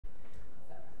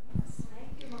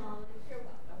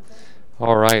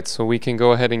All right, so we can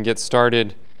go ahead and get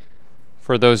started.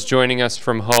 For those joining us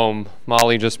from home,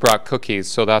 Molly just brought cookies,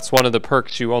 so that's one of the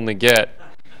perks you only get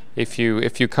if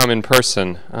you come in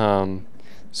person.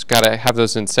 Just got to have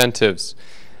those incentives.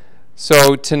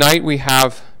 So tonight we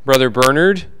have Brother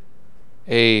Bernard,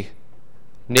 a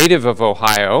native of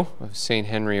Ohio, of St.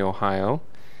 Henry, Ohio,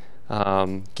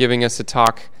 giving us a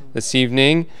talk this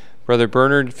evening. Brother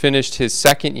Bernard finished his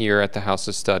second year at the House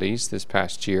of Studies this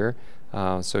past year.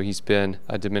 So he's been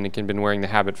a Dominican, been wearing the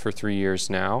habit for 3 years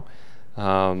now.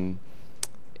 And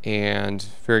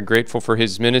very grateful for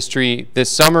his ministry. This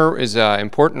summer is an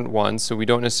important one, so we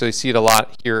don't necessarily see it a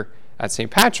lot here at St.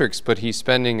 Patrick's, but he's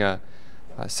spending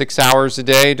 6 hours a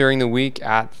day during the week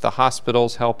at the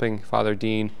hospitals helping Father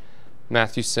Dean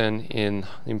Mathewson in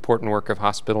the important work of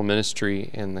hospital ministry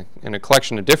in a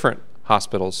collection of different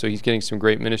hospitals. So he's getting some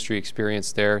great ministry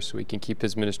experience there, so we can keep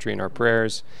his ministry in our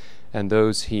prayers and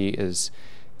those he is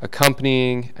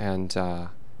accompanying and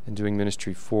doing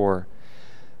ministry for.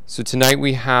 So tonight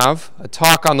we have a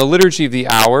talk on the Liturgy of the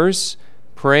Hours,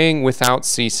 Praying Without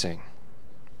Ceasing.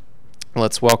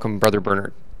 Let's welcome Brother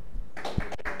Bernard.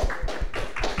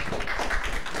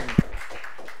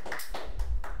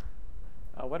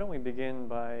 Why don't we begin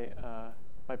by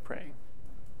praying?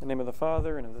 In the name of the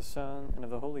Father, and of the Son, and of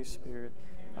the Holy Spirit.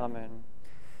 Amen.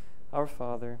 Our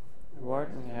Father, who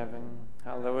art in heaven,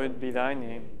 hallowed be thy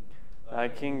name. Thy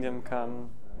kingdom come,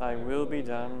 thy will be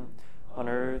done, on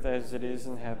earth as it is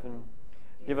in heaven.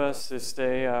 Give us this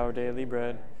day our daily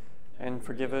bread, and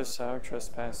forgive us our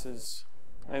trespasses,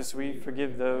 as we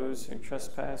forgive those who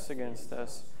trespass against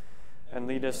us. And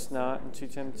lead us not into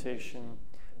temptation,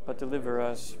 but deliver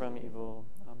us from evil.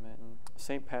 Amen.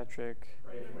 Saint Patrick,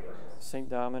 Saint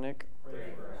Dominic,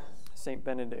 Saint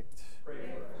Benedict,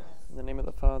 in the name of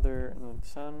the Father, and of the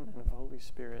Son, and of the Holy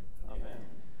Spirit. Amen.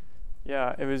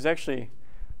 Yeah, it was actually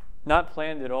not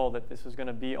planned at all that this was going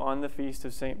to be on the feast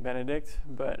of Saint Benedict,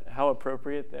 but how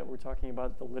appropriate that we're talking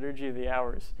about the Liturgy of the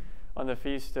Hours on the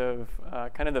feast of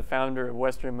kind of the founder of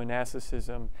Western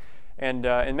monasticism, and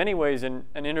in many ways an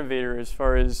innovator as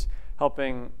far as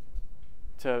helping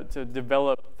to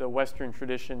develop the Western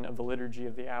tradition of the Liturgy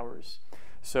of the Hours.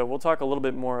 So we'll talk a little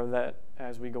bit more of that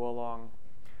as we go along.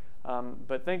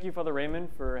 But thank you, Father Raymond,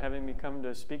 for having me come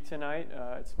to speak tonight.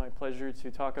 It's my pleasure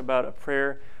to talk about a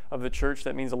prayer of the Church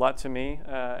that means a lot to me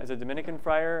as a Dominican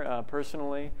friar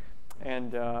personally.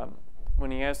 And when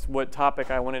he asked what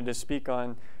topic I wanted to speak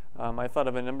on, I thought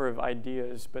of a number of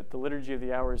ideas, but the Liturgy of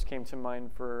the Hours came to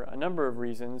mind for a number of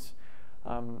reasons.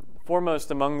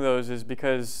 Foremost among those is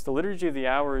because the Liturgy of the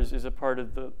Hours is a part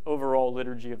of the overall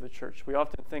liturgy of the Church. We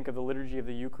often think of the Liturgy of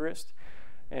the Eucharist,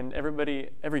 and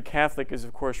every Catholic is,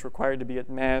 of course, required to be at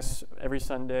Mass every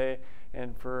Sunday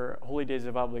and for holy days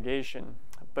of obligation.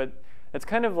 But it's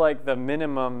kind of like the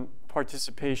minimum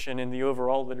participation in the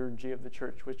overall liturgy of the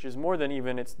Church, which is more than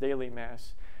even its daily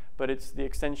Mass, but it's the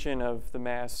extension of the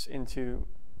Mass into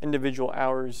individual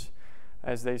hours,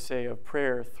 as they say, of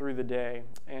prayer through the day.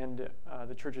 And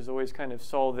the Church has always kind of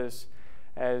saw this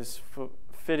as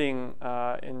fitting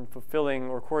in fulfilling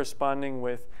or corresponding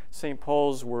with St.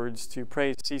 Paul's words to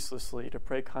pray ceaselessly, to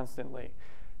pray constantly.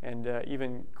 And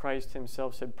even Christ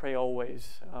himself said, pray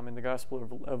always. In the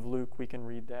Gospel of Luke, we can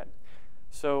read that.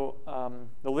 So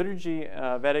the liturgy,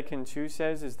 Vatican II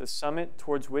says, is the summit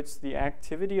towards which the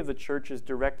activity of the Church is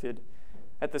directed.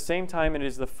 At the same time, it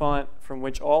is the font from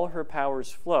which all her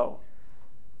powers flow.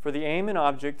 For the aim and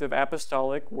object of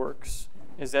apostolic works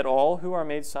is that all who are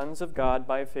made sons of God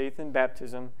by faith in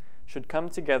baptism should come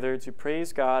together to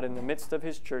praise God in the midst of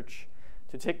his Church,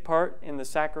 to take part in the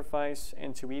sacrifice,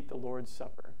 and to eat the Lord's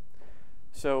Supper.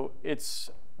 So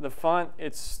it's the font,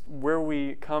 it's where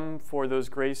we come for those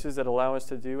graces that allow us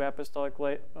to do apostolic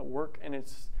work, and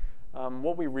it's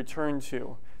what we return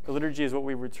to. The liturgy is what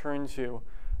we return to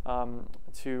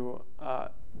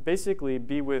basically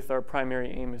be with our primary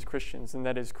aim as Christians, and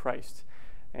that is Christ.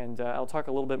 And I'll talk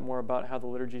a little bit more about how the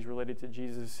liturgy is related to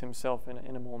Jesus himself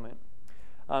in a moment.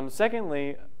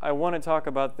 Secondly, I want to talk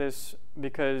about this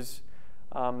because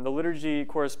the liturgy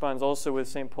corresponds also with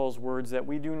St. Paul's words that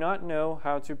we do not know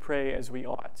how to pray as we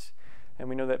ought. And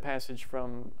we know that passage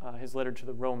from his letter to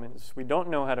the Romans. We don't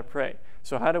know how to pray.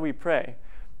 So how do we pray?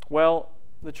 Well,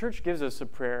 the Church gives us a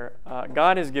prayer.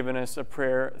 God has given us a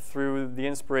prayer through the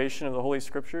inspiration of the Holy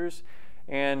Scriptures,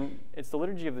 and it's the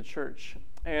liturgy of the Church.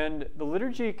 And the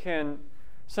liturgy can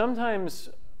sometimes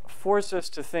force us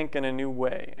to think in a new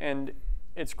way, and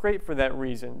it's great for that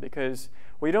reason, because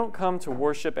we don't come to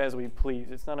worship as we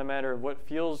please. It's not a matter of what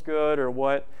feels good or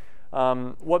what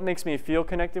makes me feel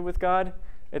connected with God.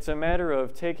 It's a matter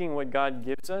of taking what God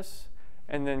gives us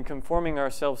and then conforming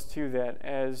ourselves to that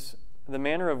as the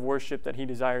manner of worship that he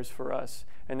desires for us,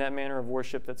 and that manner of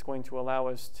worship that's going to allow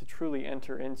us to truly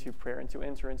enter into prayer and to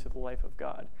enter into the life of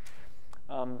God.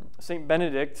 St.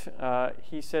 Benedict,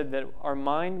 he said that our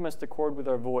mind must accord with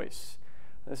our voice.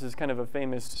 This is kind of a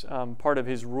famous part of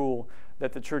his rule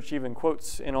that the Church even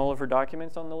quotes in all of her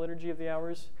documents on the Liturgy of the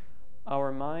Hours.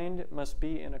 Our mind must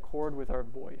be in accord with our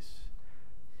voice.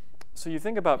 So you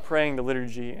think about praying the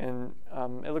liturgy, and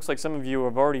it looks like some of you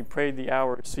have already prayed the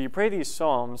hours. So you pray these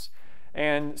psalms,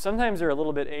 and sometimes they're a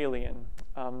little bit alien.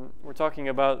 We're talking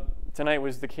about, tonight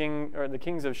was the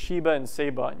kings of Sheba and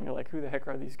Seba, and you're like, who the heck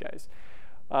are these guys?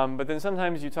 But then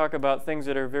sometimes you talk about things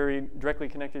that are very directly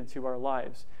connected to our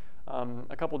lives.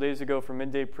 A couple days ago for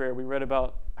midday prayer, we read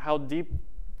about how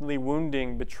deeply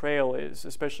wounding betrayal is,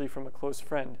 especially from a close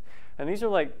friend. And these are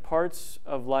like parts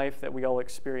of life that we all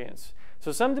experience.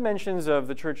 So some dimensions of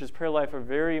the Church's prayer life are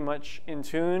very much in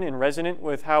tune and resonant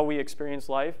with how we experience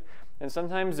life. And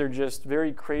sometimes they're just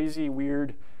very crazy,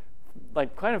 weird,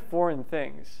 like kind of foreign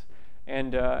things.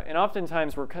 And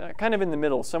oftentimes we're kind of in the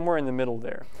middle, somewhere in the middle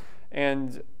there.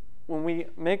 And when we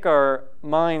make our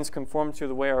minds conform to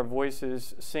the way our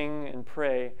voices sing and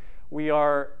pray, we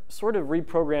are sort of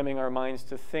reprogramming our minds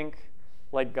to think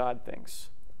like God thinks.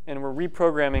 And we're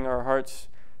reprogramming our hearts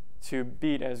to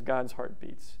beat as God's heart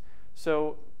beats.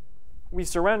 So we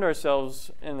surround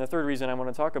ourselves, and the third reason I want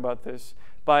to talk about this,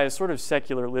 by a sort of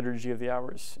secular liturgy of the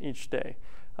hours each day.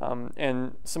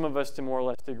 And some of us to more or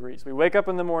less degrees. We wake up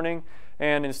in the morning,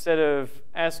 and instead of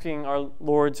asking our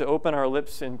Lord to open our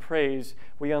lips in praise,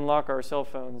 we unlock our cell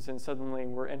phones, and suddenly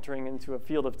we're entering into a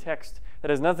field of text that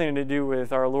has nothing to do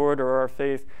with our Lord or our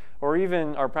faith or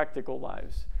even our practical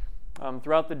lives.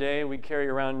 Throughout the day, we carry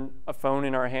around a phone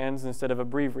in our hands instead of a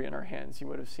breviary in our hands. You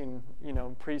would have seen,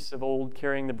 priests of old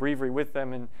carrying the breviary with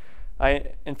them. And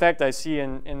in fact, I see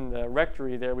in the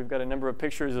rectory there, we've got a number of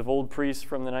pictures of old priests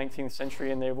from the 19th century,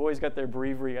 and they've always got their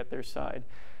breviary at their side.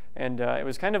 And it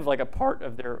was kind of like a part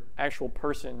of their actual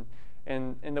person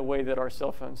in the way that our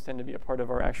cell phones tend to be a part of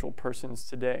our actual persons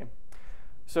today.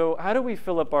 So how do we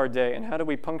fill up our day, and how do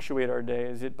we punctuate our day?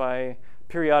 Is it by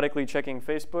periodically checking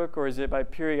Facebook, or is it by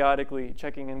periodically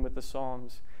checking in with the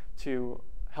Psalms to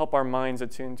help our minds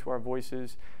attune to our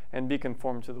voices and be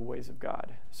conformed to the ways of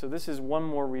God? So this is one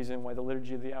more reason why the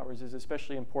Liturgy of the Hours is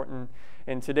especially important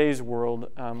in today's world,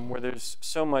 where there's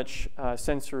so much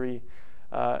sensory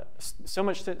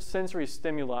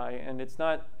stimuli, and it's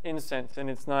not incense and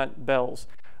it's not bells.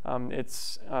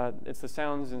 It's the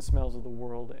sounds and smells of the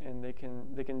world, and they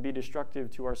can be destructive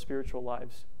to our spiritual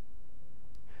lives.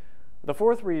 The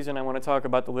fourth reason I want to talk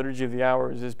about the Liturgy of the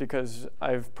Hours is because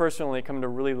I've personally come to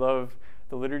really love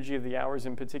the Liturgy of the Hours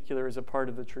in particular as a part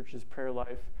of the Church's prayer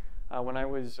life. When I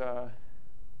was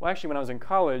in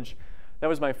college, that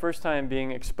was my first time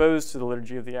being exposed to the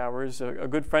Liturgy of the Hours. A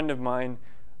good friend of mine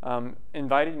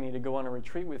invited me to go on a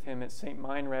retreat with him at St.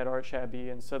 Meinrad Arch Abbey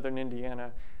in southern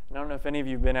Indiana. And I don't know if any of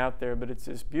you have been out there, but it's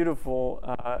this beautiful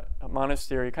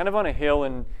monastery, kind of on a hill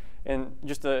and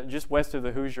just west of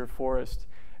the Hoosier Forest.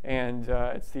 And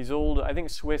it's these old, I think,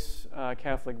 Swiss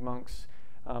Catholic monks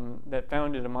that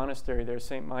founded a monastery there,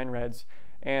 St. Meinrad's.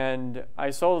 And I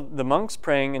saw the monks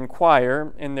praying in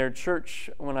choir in their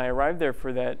church when I arrived there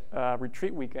for that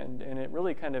retreat weekend, and it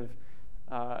really kind of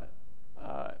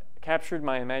captured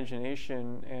my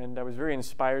imagination, and I was very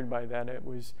inspired by that. It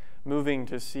was moving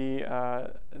to see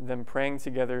them praying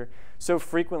together so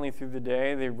frequently through the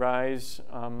day. They rise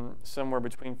somewhere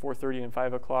between 4:30 and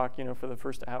 5 o'clock, for the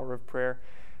first hour of prayer.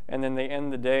 And then they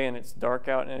end the day, and it's dark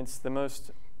out, and it's the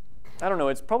most, I don't know,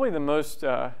 it's probably the most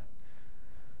I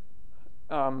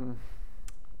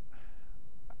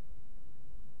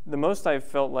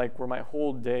felt like where my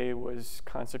whole day was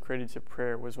consecrated to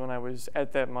prayer was when I was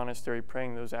at that monastery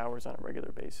praying those hours on a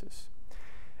regular basis.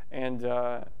 And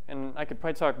I could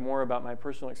probably talk more about my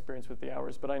personal experience with the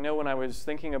hours, but I know when I was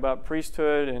thinking about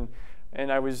priesthood and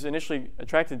I was initially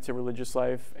attracted to religious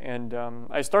life, and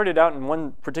I started out in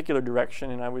one particular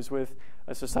direction, and I was with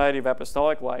a Society of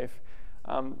Apostolic Life.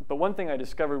 But one thing I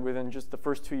discovered within just the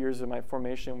first 2 years of my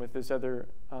formation with this other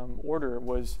order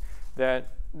was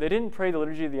that they didn't pray the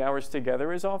Liturgy of the Hours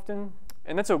together as often,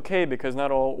 and that's okay because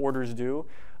not all orders do.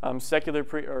 Secular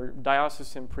or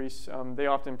diocesan priests, they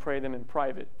often pray them in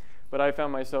private, but I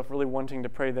found myself really wanting to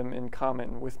pray them in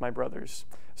common with my brothers.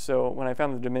 So when I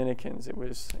found the Dominicans, it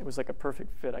was like a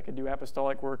perfect fit. I could do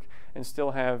apostolic work and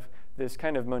still have this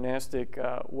kind of monastic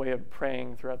way of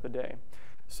praying throughout the day.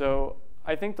 So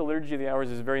I think the Liturgy of the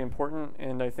Hours is very important,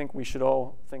 and I think we should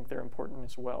all think they're important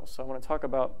as well. So I want to talk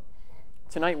about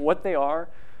tonight what they are,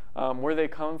 where they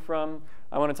come from.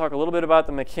 I want to talk a little bit about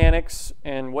the mechanics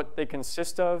and what they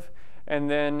consist of, and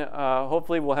then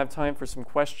hopefully we'll have time for some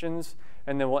questions,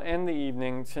 and then we'll end the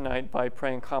evening tonight by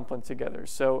praying compline together.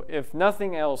 So if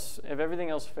nothing else, if everything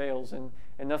else fails and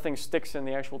nothing sticks in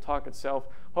the actual talk itself,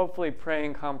 hopefully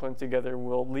praying compline together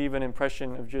will leave an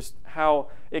impression of just how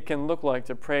it can look like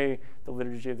to pray the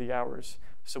Liturgy of the Hours.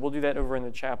 So we'll do that over in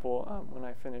the chapel when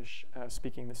I finish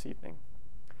speaking this evening.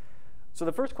 So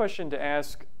the first question to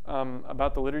ask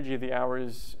about the Liturgy of the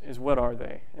Hours is what are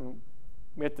they? And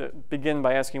we have to begin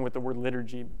by asking what the word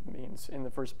liturgy means in the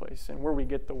first place and where we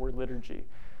get the word liturgy.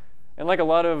 And like a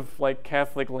lot of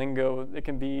Catholic lingo, it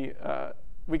can be,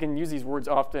 we can use these words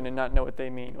often and not know what they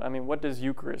mean. I mean, what does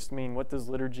Eucharist mean? What does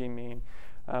liturgy mean?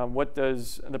 What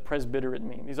does the presbyterate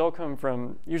mean? These all come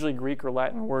from usually Greek or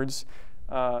Latin words.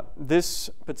 This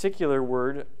particular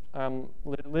word,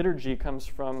 liturgy, comes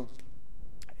from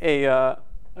a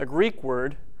Greek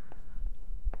word,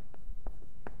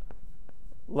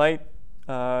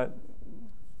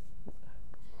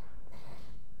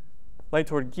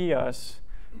 liturgias,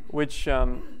 which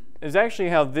is actually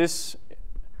how this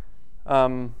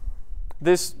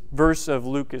verse of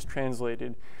Luke is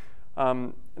translated.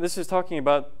 This is talking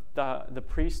about the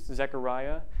priest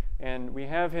Zechariah, and we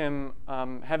have him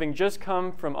having just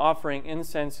come from offering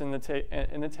incense in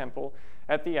the temple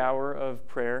at the hour of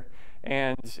prayer,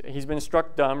 and he's been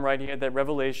struck dumb, right? He had that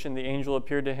revelation. The angel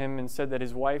appeared to him and said that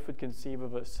his wife would conceive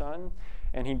of a son,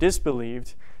 and he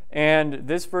disbelieved. And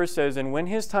this verse says, and when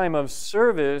his time of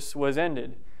service was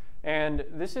ended. And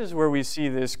this is where we see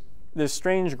this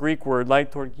strange Greek word,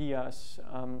 liturgias,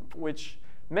 which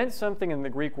meant something in the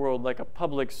Greek world like a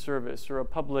public service or a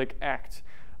public act.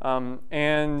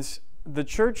 And the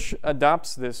church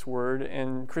adopts this word,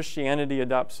 and Christianity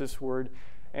adopts this word.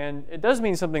 And it does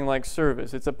mean something like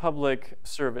service. It's a public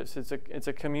service. It's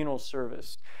a communal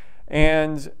service.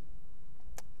 And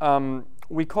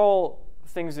we call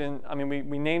things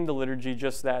we name the liturgy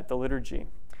just that, the liturgy.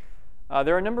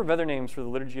 There are a number of other names for the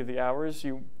Liturgy of the Hours.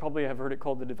 You probably have heard it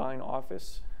called the Divine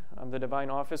Office. The Divine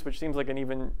Office, which seems like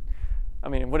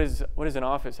what does an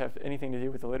office have anything to do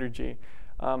with the liturgy?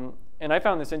 And I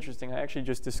found this interesting. I actually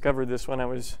just discovered this when I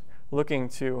was looking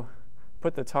to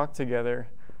put the talk together.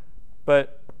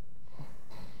 But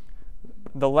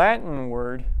the Latin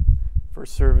word for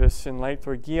service in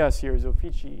liturgias here is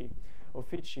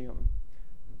officium.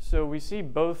 So we see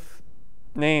both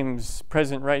names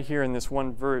present right here in this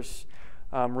one verse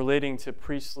relating to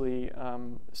priestly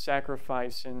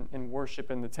sacrifice and worship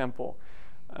in the temple.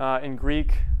 In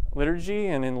Greek, liturgy,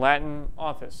 and in Latin,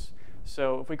 office.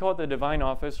 So if we call it the Divine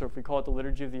Office or if we call it the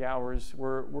Liturgy of the Hours,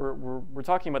 we're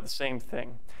talking about the same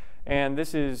thing. And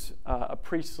this is a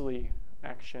priestly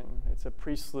action. It's a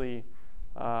priestly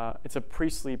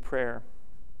prayer.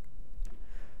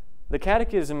 The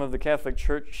Catechism of the Catholic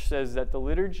Church says that the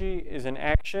liturgy is an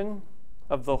action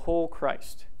of the whole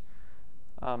Christ.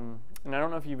 And I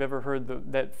don't know if you've ever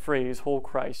heard that phrase, whole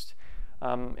Christ.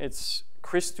 It's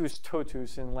Christus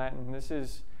totus in Latin. This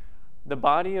is the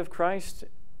body of Christ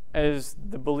as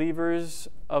the believers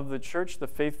of the church, the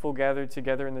faithful gathered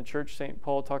together in the church. St.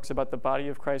 Paul talks about the body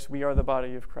of Christ. We are the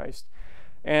body of Christ.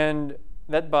 And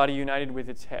that body united with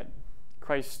its head,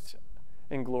 Christ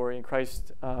in glory, and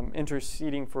Christ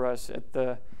interceding for us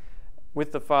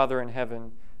with the Father in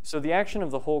heaven. So the action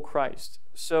of the whole Christ.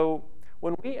 So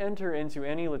when we enter into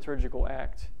any liturgical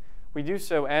act, we do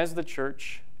so as the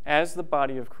church, as the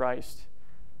body of Christ,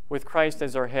 with Christ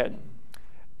as our head.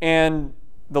 And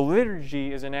the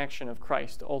liturgy is an action of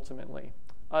Christ, ultimately,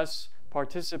 us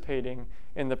participating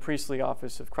in the priestly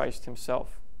office of Christ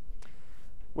himself,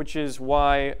 which is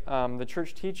why the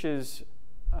church teaches,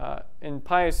 and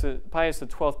Pius XII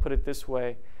put it this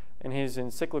way in his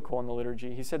encyclical on the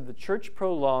liturgy. He said, the church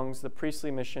prolongs the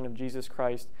priestly mission of Jesus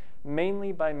Christ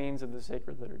mainly by means of the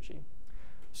sacred liturgy.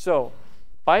 So,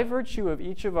 by virtue of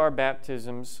each of our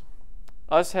baptisms,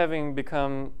 us having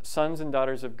become sons and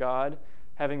daughters of God,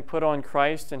 having put on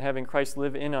Christ and having Christ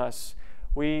live in us,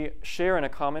 we share in a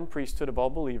common priesthood of all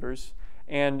believers,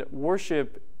 and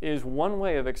worship is one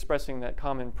way of expressing that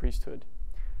common priesthood.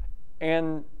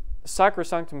 And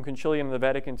Sacrosanctum Concilium of the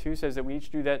Vatican II says that we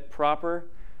each do that proper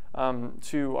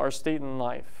to our state in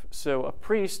life. So a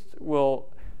priest will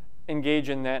engage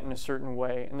in that in a certain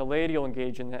way, and the laity will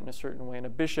engage in that in a certain way, and a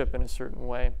bishop in a certain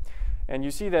way. And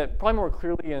you see that probably more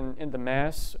clearly in the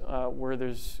Mass, where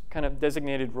there's kind of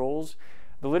designated roles.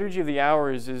 The Liturgy of the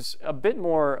Hours is a bit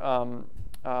more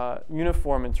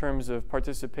uniform in terms of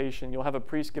participation. You'll have a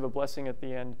priest give a blessing at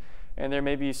the end, and there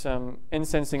may be some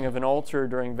incensing of an altar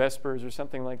during Vespers or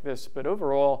something like this. But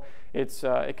overall,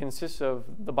 it consists of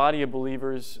the body of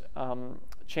believers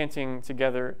chanting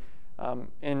together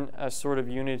in a sort of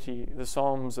unity the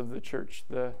psalms of the church,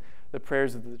 the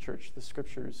prayers of the church, the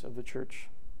scriptures of the church.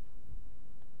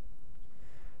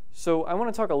 So I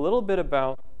want to talk a little bit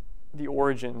about the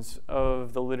origins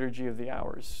of the Liturgy of the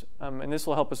Hours, and this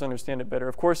will help us understand it better.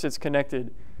 Of course, it's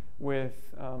connected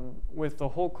with the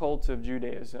whole cult of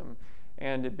Judaism,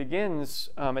 and it begins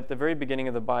at the very beginning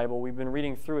of the Bible. We've been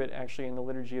reading through it actually in the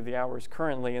Liturgy of the Hours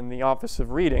currently in the Office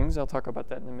of Readings. I'll talk about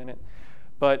that in a minute.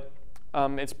 But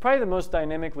it's probably the most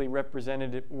dynamically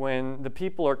represented when the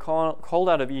people are called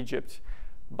out of Egypt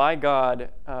by God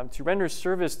to render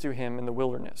service to him in the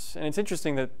wilderness. And it's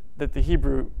interesting that the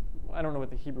Hebrew, I don't know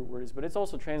what the Hebrew word is, but it's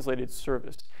also translated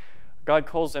service. God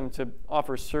calls them to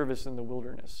offer service in the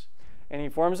wilderness. And he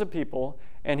forms a people,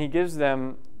 and he gives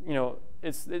them,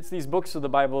 it's these books of the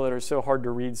Bible that are so hard to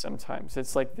read sometimes.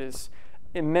 It's like this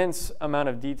immense amount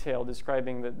of detail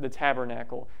describing the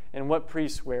tabernacle and what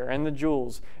priests wear and the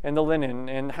jewels and the linen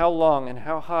and how long and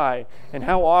how high and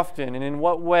how often and in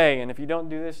what way and if you don't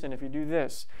do this and if you do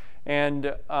this.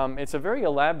 And it's a very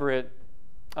elaborate,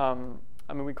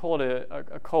 we call it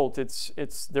a cult.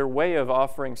 It's their way of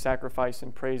offering sacrifice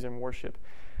and praise and worship.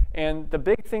 And the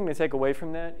big thing to take away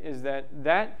from that is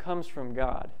that comes from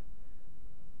God.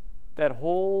 That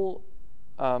whole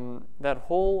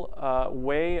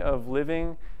way of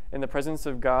living in the presence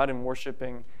of God and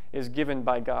worshiping is given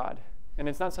by God. And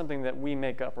it's not something that we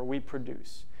make up or we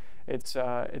produce. It's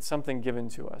something given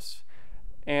to us.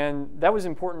 And that was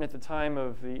important at the time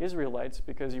of the Israelites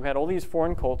because you had all these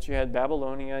foreign cults. You had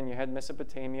Babylonia and you had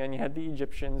Mesopotamia and you had the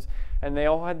Egyptians, and they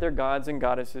all had their gods and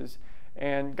goddesses.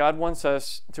 And God wants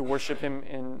us to worship him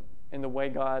in the way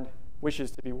God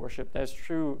wishes to be worshipped, as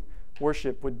true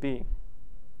worship would be.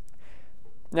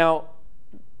 Now,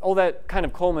 all that kind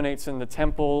of culminates in the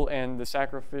temple and the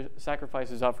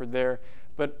sacrifices offered there.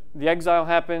 But the exile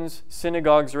happens,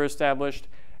 synagogues are established,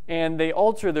 and they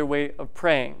alter their way of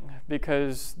praying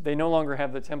because they no longer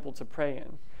have the temple to pray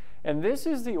in. And this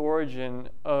is the origin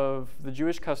of the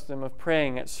Jewish custom of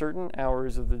praying at certain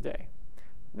hours of the day.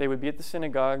 They would be at the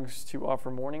synagogues to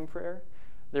offer morning prayer.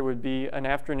 There would be an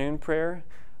afternoon prayer.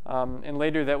 And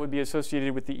later that would be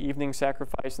associated with the evening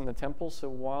sacrifice in the temple. So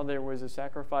while there was a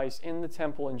sacrifice in the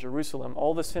temple in Jerusalem,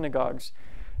 all the synagogues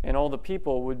and all the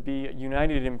people would be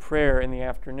united in prayer in the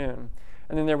afternoon.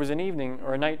 And then there was an evening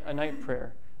or a night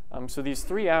prayer. So these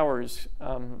 3 hours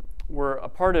were a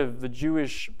part of the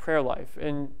Jewish prayer life.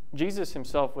 And Jesus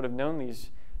himself would have known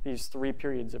these 3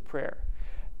 periods of prayer.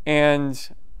 And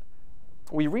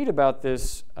we read about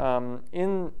this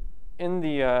in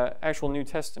the actual New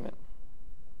Testament.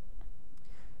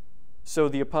 So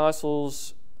the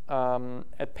apostles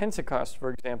at Pentecost,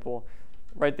 for example,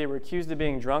 right, they were accused of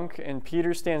being drunk, and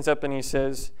Peter stands up and he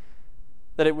says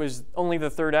that it was only the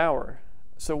 3rd hour.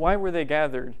 So why were they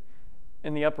gathered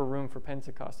in the upper room for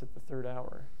Pentecost at the 3rd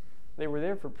hour? They were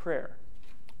there for prayer.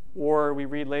 Or we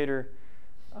read later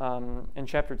in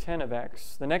chapter 10 of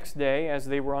Acts, the next day, as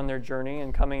they were on their journey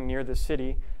and coming near the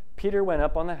city, Peter went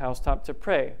up on the housetop to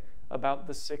pray about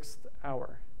the 6th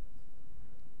hour.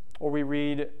 Or we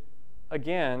read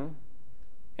again,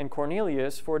 and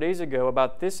Cornelius, 4 days ago,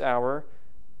 about this hour,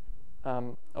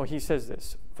 he says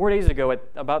this, 4 days ago, at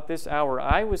about this hour,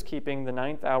 I was keeping the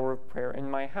 9th hour of prayer in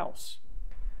my house.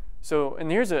 So, and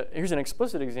here's an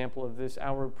explicit example of this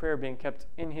hour of prayer being kept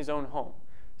in his own home.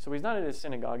 So he's not at his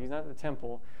synagogue, he's not at the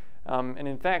temple, and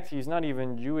in fact, he's not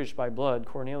even Jewish by blood,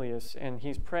 Cornelius, and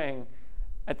he's praying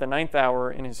at the 9th hour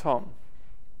in his home.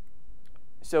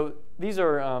 So these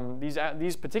are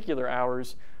these particular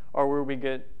hours are where we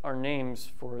get our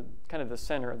names for kind of the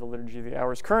center of the Liturgy of the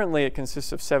Hours. Currently, it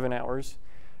consists of 7 hours.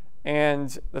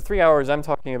 And the 3 hours I'm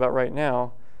talking about right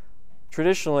now,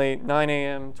 traditionally 9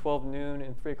 a.m., 12 noon,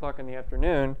 and 3 o'clock in the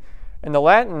afternoon. And the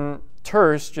Latin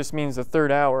terce just means the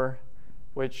 3rd hour,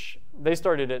 which they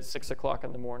started at 6 o'clock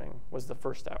in the morning, was the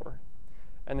 1st hour.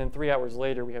 And then 3 hours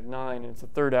later, we have 9, and it's the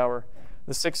 3rd hour.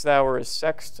 The 6th hour is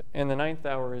sext, and the 9th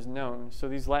hour is none. So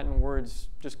these Latin words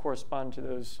just correspond to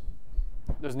those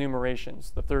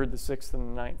numerations, the 3rd, the 6th,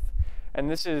 and the 9th. And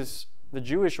this is the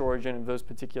Jewish origin of those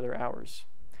particular hours.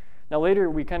 Now later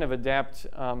we kind of adapt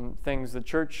things. The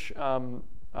church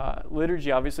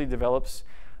liturgy obviously develops.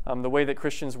 The way that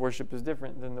Christians worship is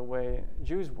different than the way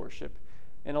Jews worship.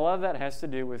 And a lot of that has to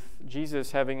do with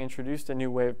Jesus having introduced a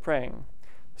new way of praying.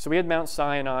 So we had Mount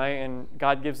Sinai, and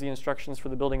God gives the instructions for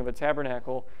the building of a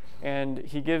tabernacle, and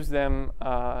he gives them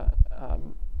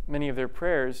many of their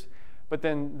prayers. But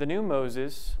then the new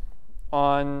Moses,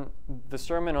 on the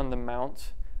Sermon on the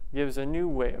Mount, gives a new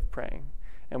way of praying.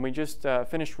 And we just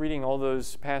finished reading all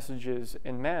those passages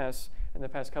in Mass in the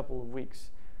past couple of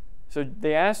weeks. So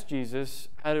they asked Jesus,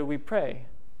 how do we pray?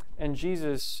 And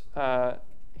Jesus,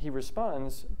 he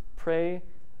responds, pray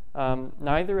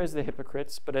neither as the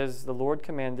hypocrites, but as the Lord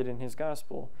commanded in his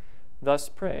gospel. Thus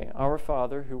pray, Our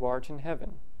Father who art in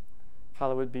heaven,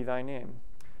 hallowed be thy name.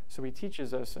 So he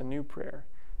teaches us a new prayer.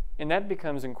 And that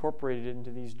becomes incorporated into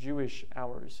these Jewish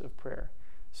hours of prayer.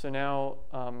 So now,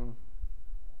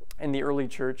 in the early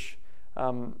church, I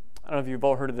don't know if you've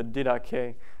all heard of the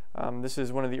Didache. This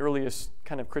is one of the earliest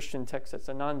kind of Christian texts. It's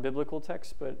a non-biblical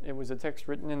text, but it was a text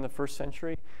written in the 1st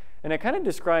century. And it kind of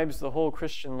describes the whole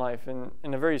Christian life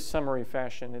in a very summary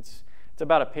fashion. It's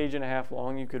about a page and a half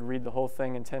long. You could read the whole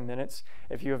thing in 10 minutes.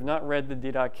 If you have not read the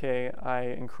Didache, I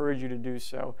encourage you to do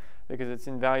so because it's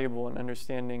invaluable in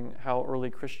understanding how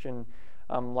early Christian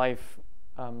life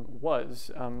was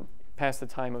past the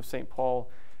time of St. Paul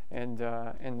and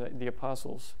the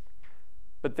apostles.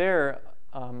 But there,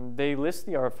 they list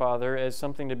the Our Father as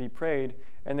something to be prayed,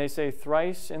 and they say,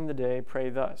 thrice in the day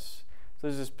pray thus. So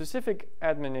there's a specific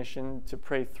admonition to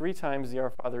pray 3 times the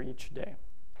Our Father each day.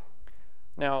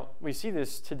 Now, we see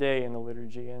this today in the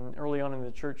liturgy, and early on in the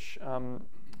church,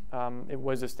 it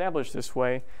was established this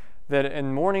way, that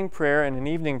in morning prayer and in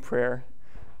evening prayer,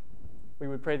 we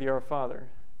would pray the Our Father.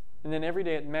 And then every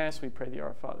day at Mass, we pray the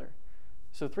Our Father.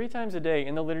 So 3 times a day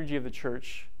in the liturgy of the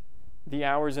church, the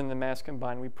hours in the Mass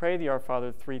combined, we pray the Our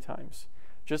Father 3 times,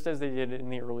 just as they did in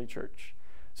the early church.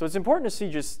 So it's important to see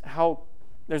just how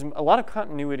there's a lot of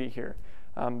continuity here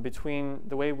between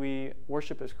the way we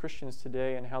worship as Christians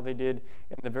today and how they did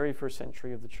in the very first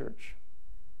century of the church.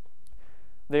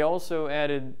 They also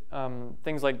added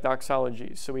things like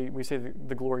doxologies. So we say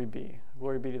the glory be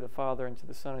to the Father and to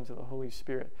the Son and to the Holy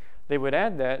Spirit. They would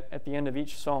add that at the end of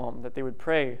each psalm, that they would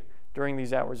pray during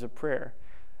these hours of prayer.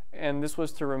 And this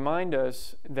was to remind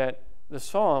us that the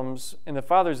Psalms, and the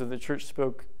fathers of the church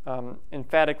spoke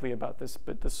emphatically about this,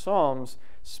 but the Psalms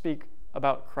speak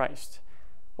about Christ,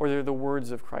 or they're the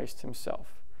words of Christ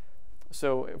himself.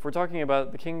 So if we're talking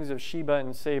about the kings of Sheba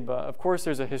and Seba, of course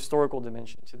there's a historical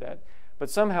dimension to that, but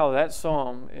somehow that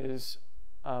psalm is,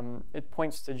 it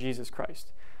points to Jesus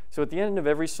Christ. So at the end of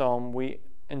every psalm, we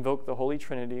invoke the Holy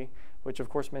Trinity, which of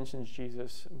course mentions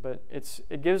Jesus, but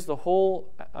it gives the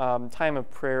whole time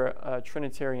of prayer a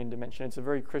Trinitarian dimension. It's a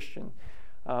very Christian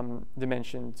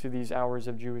dimension to these hours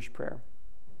of Jewish prayer.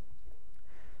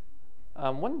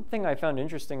 One thing I found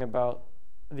interesting about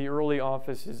the early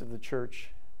offices of the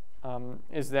church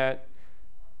is that,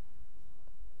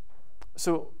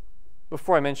 so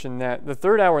before I mention that, the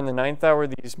 3rd hour and the 9th hour,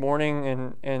 these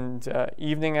morning and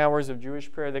evening hours of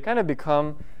Jewish prayer, they kind of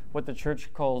become what the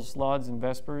church calls lauds and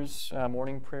vespers,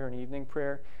 morning prayer and evening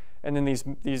prayer. And then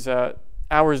these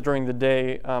hours during the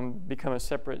day become a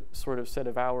separate sort of set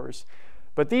of hours.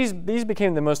 But these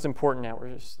became the most important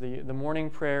hours, the morning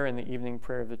prayer and the evening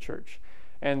prayer of the church.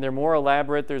 And they're more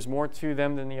elaborate. There's more to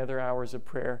them than the other hours of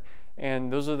prayer.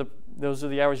 And those are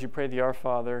the hours you pray the Our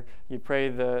Father. You pray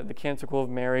the Canticle of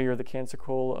Mary or the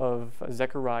Canticle of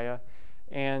Zechariah.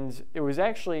 And it was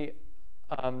actually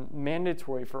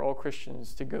mandatory for all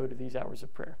Christians to go to these hours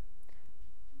of prayer.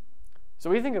 So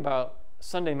we think about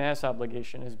Sunday Mass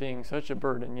obligation as being such a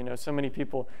burden. You know, so many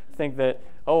people think that,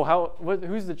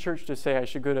 who's the church to say I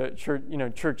should go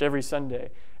to church every Sunday?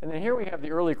 And then here we have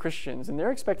the early Christians, and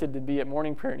they're expected to be at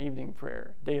morning prayer and evening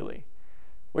prayer daily,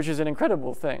 which is an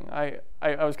incredible thing. I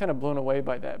was kind of blown away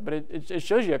by that. But it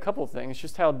shows you a couple things,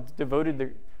 just how devoted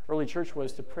the early church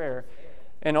was to prayer.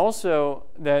 And also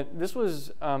that this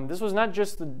was not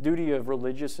just the duty of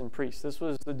religious and priests. This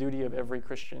was the duty of every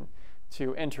Christian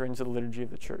to enter into the liturgy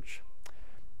of the church.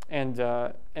 And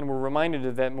we're reminded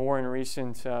of that more in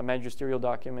recent magisterial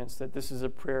documents, that this is a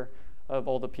prayer of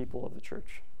all the people of the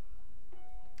church.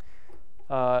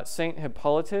 Saint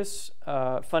Hippolytus,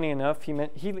 funny enough,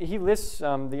 he lists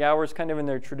the hours kind of in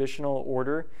their traditional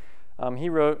order. He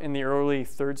wrote in the early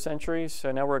 3rd century,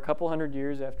 so now we're a couple hundred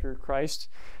years after Christ.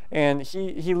 And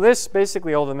he lists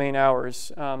basically all the main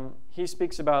hours. He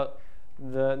speaks about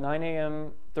the 9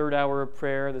 a.m. 3rd hour of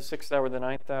prayer, the 6th hour, the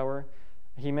 9th hour.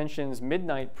 He mentions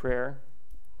midnight prayer,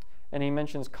 and he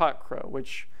mentions cockcrow,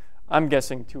 which I'm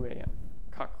guessing 2 a.m.,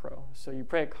 cockcrow. So you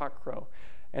pray at cockcrow,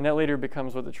 and that later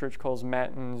becomes what the church calls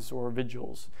matins or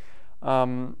vigils.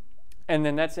 And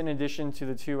then that's in addition to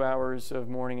the 2 hours of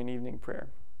morning and evening prayer.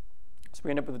 So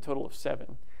we end up with a total of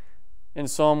 7. In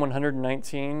Psalm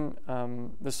 119,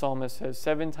 the psalmist says,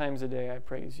 7 times a day I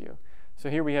praise you. So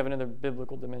here we have another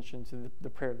biblical dimension to the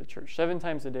prayer of the church. 7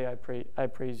 times a day I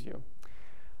praise you.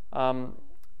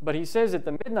 But he says at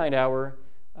the midnight hour,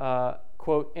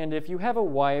 quote, and if you have a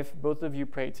wife, both of you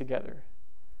pray together.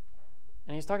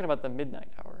 And he's talking about the midnight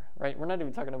hour, right? We're not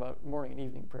even talking about morning and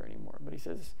evening prayer anymore. But he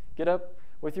says, get up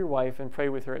with your wife and pray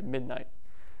with her at midnight.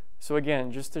 So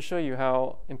again, just to show you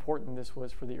how important this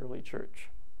was for the early church.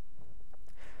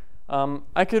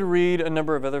 I could read a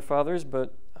number of other fathers,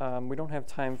 but we don't have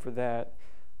time for that.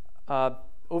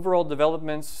 Overall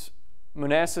developments,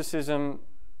 monasticism,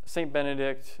 St.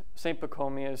 Benedict, St.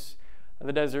 Pachomius,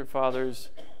 the Desert Fathers,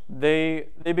 they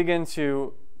begin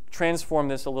to transform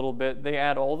this a little bit. They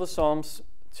add all the Psalms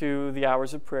to the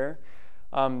hours of prayer.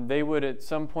 They would at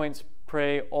some points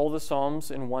pray all the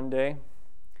Psalms in one day,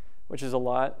 which is a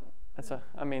lot. That's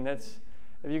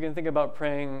if you can think about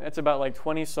praying, that's about like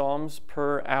 20 Psalms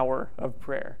per hour of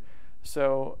prayer.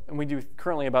 So, and we do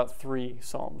currently about 3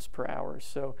 Psalms per hour.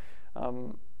 So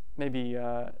maybe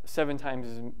 7 times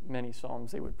as many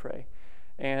Psalms they would pray.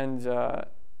 And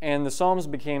the Psalms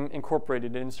became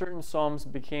incorporated, and certain Psalms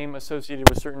became associated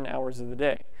with certain hours of the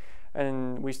day.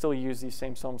 And we still use these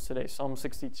same Psalms today. Psalm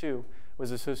 62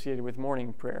 was associated with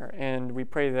morning prayer, and we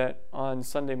pray that on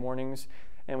Sunday mornings,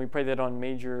 and we pray that on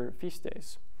major feast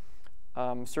days.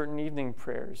 Certain evening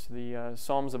prayers, the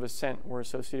Psalms of Ascent were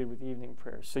associated with evening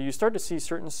prayers. So you start to see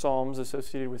certain Psalms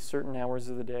associated with certain hours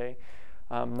of the day.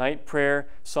 Night prayer,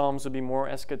 Psalms would be more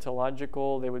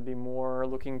eschatological. They would be more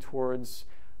looking towards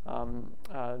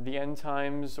the end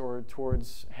times or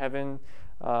towards heaven.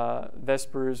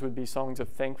 Vespers would be songs of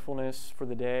thankfulness for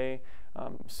the day.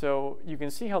 So you can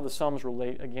see how the Psalms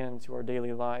relate again to our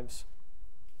daily lives.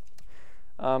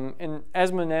 And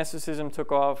as monasticism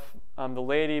took off, the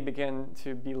laity began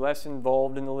to be less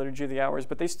involved in the Liturgy of the Hours,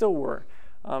 but they still were.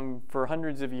 For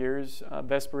hundreds of years,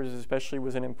 Vespers especially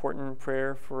was an important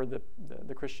prayer for the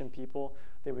Christian people.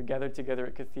 They would gather together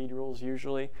at cathedrals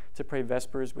usually to pray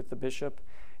Vespers with the bishop.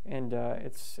 And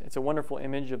it's a wonderful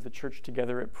image of the church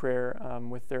together at prayer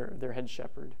with their head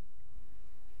shepherd.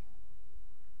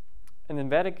 And then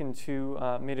Vatican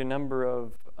II made a number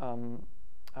of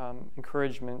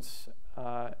encouragements,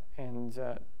 and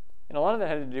a lot of that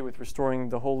had to do with restoring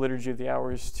the whole Liturgy of the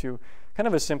Hours to kind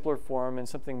of a simpler form and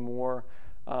something more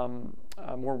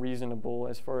reasonable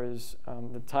as far as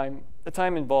the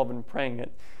time involved in praying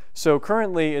it. So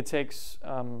currently it takes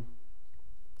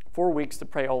 4 weeks to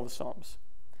pray all the Psalms.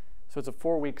 So it's a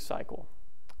 4-week cycle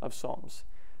of Psalms.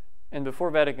 And before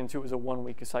Vatican II, it was a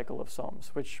 1-week cycle of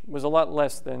Psalms, which was a lot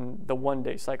less than the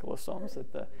 1-day cycle of Psalms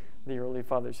that the early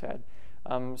fathers had.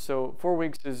 So 4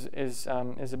 weeks is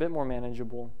a bit more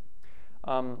manageable.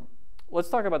 Let's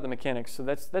talk about the mechanics. So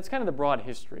that's kind of the broad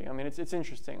history. I mean, it's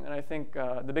interesting, and I think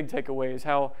the big takeaway is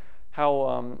how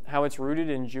it's rooted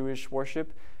in Jewish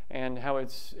worship and how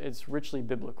it's richly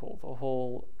biblical. The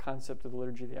whole concept of the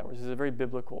Liturgy of the Hours is a very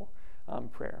biblical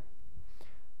prayer.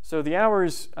 So the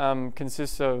hours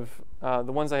consists of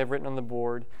the ones I have written on the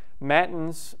board.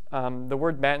 Matins, the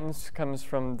word matins comes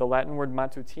from the Latin word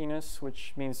matutinus,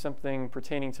 which means something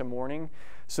pertaining to morning.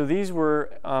 So these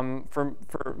were,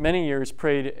 for many years,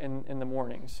 prayed in the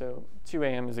morning. So 2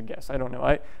 a.m. is a guess. I don't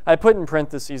know. I put in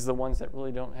parentheses the ones that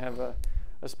really don't have a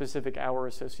specific hour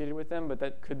associated with them, but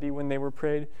that could be when they were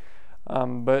prayed.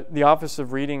 But the office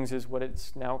of readings is what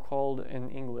it's now called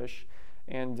in English.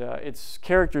 And its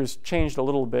characters changed a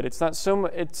little bit. It's not so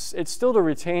much. It's still to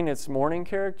retain its morning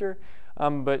character,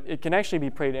 but it can actually be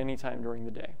prayed anytime during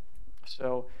the day.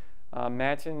 So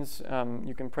matins,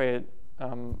 you can pray it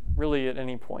really at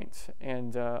any point.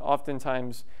 And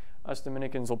oftentimes, us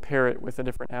Dominicans will pair it with the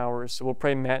different hours. So we'll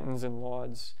pray matins and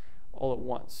lauds all at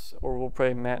once, or we'll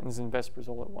pray matins and vespers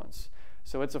all at once.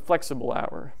 So it's a flexible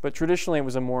hour, but traditionally it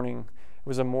was a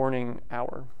morning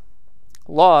hour.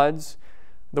 Lauds.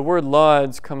 The word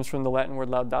lauds comes from the Latin word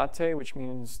laudate, which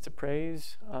means to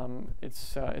praise.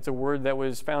 It's a word that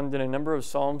was found in a number of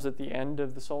psalms at the end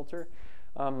of the Psalter,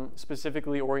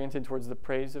 specifically oriented towards the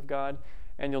praise of God.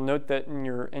 And you'll note that in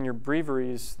your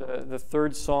breviaries, the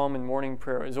third psalm in morning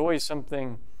prayer is always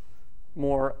something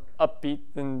more upbeat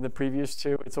than the previous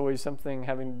two. It's always something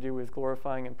having to do with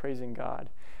glorifying and praising God.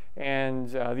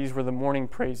 And these were the morning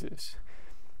praises.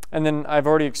 And then I've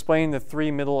already explained the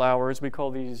 3 middle hours. We call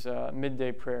these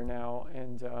midday prayer now.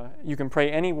 And you can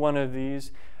pray any one of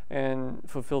these and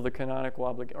fulfill the canonical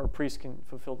obligation, or priests can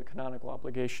fulfill the canonical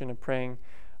obligation of praying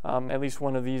at least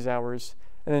one of these hours.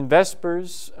 And then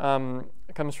Vespers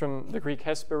comes from the Greek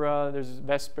hespera. There's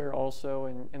vesper also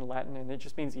in Latin, and it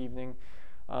just means evening.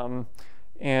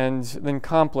 And then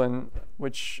Compline,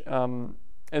 which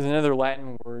is another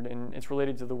Latin word, and it's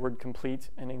related to the word complete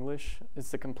in English.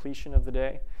 It's the completion of the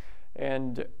day.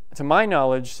 And to my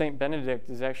knowledge, St. Benedict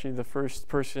is actually the first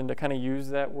person to kind of use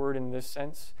that word in this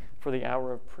sense for the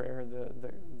hour of prayer,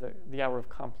 the hour of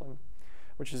Compline,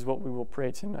 which is what we will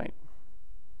pray tonight.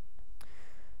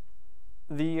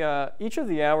 Each of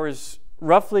the hours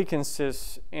roughly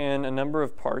consists in a number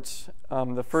of parts.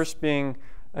 The first being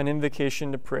an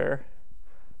invocation to prayer.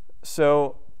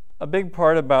 So a big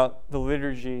part about the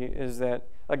liturgy is that,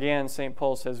 again, St.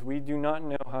 Paul says, we do not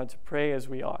know how to pray as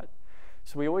we ought.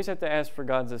 So we always have to ask for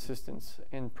God's assistance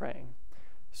in praying.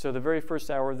 So the very first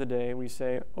hour of the day, we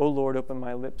say, O Lord, open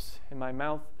my lips, and my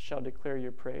mouth shall declare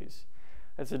your praise.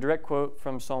 That's a direct quote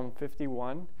from Psalm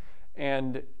 51,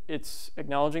 and it's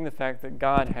acknowledging the fact that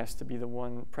God has to be the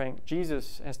one praying.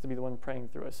 Jesus has to be the one praying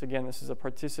through us. Again, this is a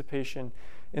participation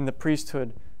in the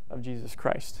priesthood of Jesus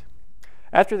Christ.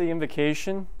 After the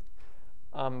invocation,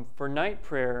 for night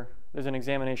prayer, there's an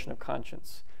examination of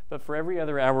conscience. But for every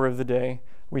other hour of the day,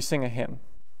 we sing a hymn.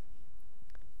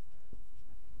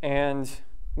 And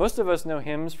most of us know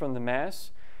hymns from the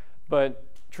Mass, but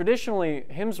traditionally,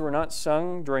 hymns were not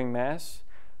sung during Mass.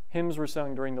 Hymns were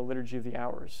sung during the Liturgy of the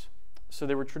Hours. So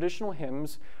there were traditional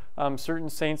hymns. Certain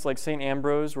saints like St.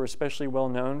 Ambrose were especially well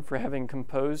known for having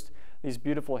composed these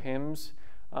beautiful hymns.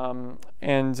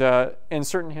 And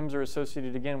certain hymns are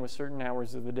associated, again, with certain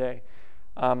hours of the day.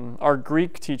 Our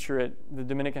Greek teacher at the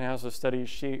Dominican House of Studies,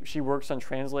 she works on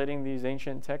translating these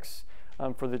ancient texts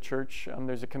for the church.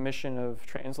 There's a commission of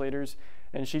translators,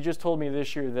 and she just told me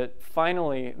this year that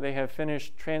finally they have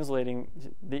finished translating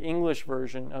the English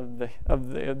version of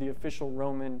the official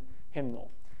Roman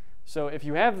hymnal. So if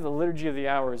you have the Liturgy of the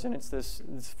Hours, and it's this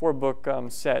 4-book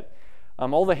set,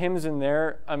 all the hymns in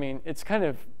there, I mean, it's kind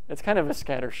of a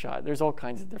scattershot. There's all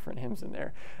kinds of different hymns in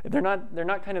there. They're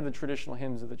not kind of the traditional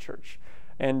hymns of the church.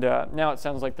 And now it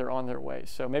sounds like they're on their way.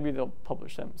 So maybe they'll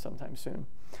publish them sometime soon.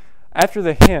 After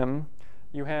the hymn,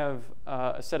 you have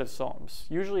a set of psalms,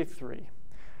 usually 3.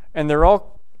 And they're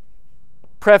all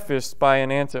prefaced by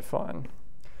an antiphon.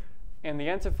 And the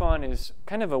antiphon is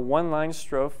kind of a one-line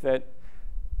strophe that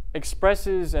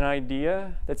expresses an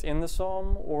idea that's in the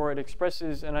psalm, or it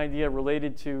expresses an idea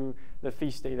related to the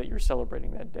feast day that you're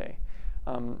celebrating that day.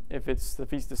 If it's the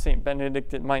feast of St.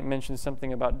 Benedict, it might mention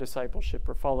something about discipleship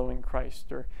or following Christ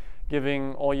or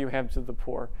giving all you have to the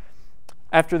poor.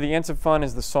 After the antiphon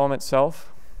is the psalm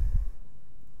itself,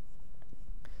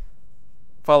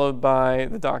 followed by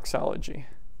the doxology.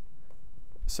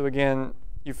 So again,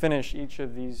 you finish each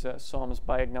of these psalms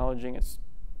by acknowledging its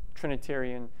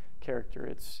Trinitarian character,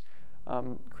 its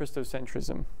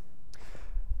Christocentrism.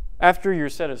 After your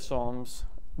set of psalms,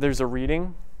 there's a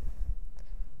reading,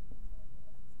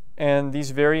 and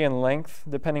these vary in length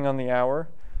depending on the hour.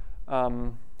 The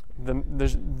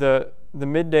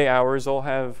midday hours all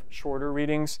have shorter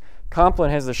readings.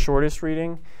 Compline has the shortest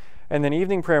reading, and then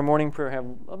evening prayer, morning prayer have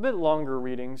a bit longer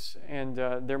readings, and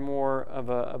they're more of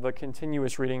a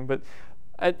continuous reading. But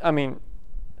I mean,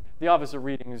 the Office of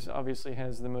Readings obviously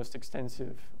has the most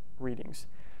extensive readings,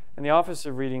 and the Office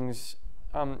of Readings,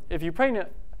 if you pray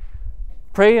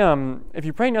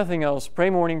nothing else, pray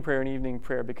morning prayer and evening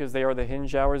prayer, because they are the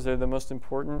hinge hours. They're the most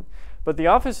important. But the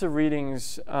Office of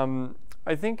Readings,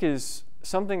 I think, is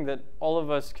something that all of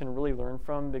us can really learn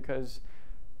from, because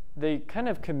they kind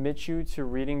of commit you to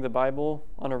reading the Bible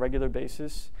on a regular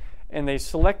basis, and they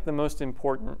select the most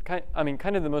important, kind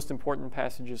of the most important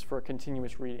passages for a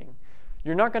continuous reading.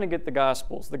 You're not going to get the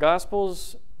Gospels. The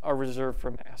Gospels are reserved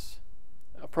for Mass,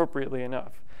 appropriately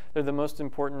enough. They're the most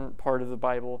important part of the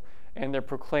Bible, and they're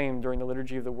proclaimed during the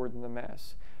Liturgy of the Word and the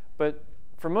Mass. But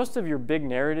for most of your big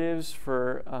narratives,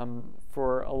 for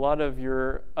a lot of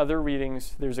your other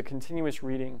readings, there's a continuous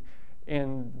reading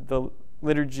in the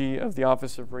Liturgy of the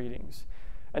Office of Readings.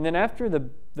 And then after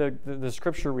the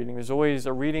Scripture reading, there's always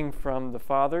a reading from the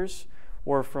Fathers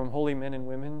or from holy men and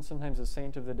women, sometimes a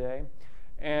saint of the day.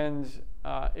 And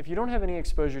if you don't have any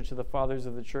exposure to the Fathers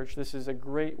of the Church, this is a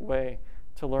great way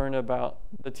to learn about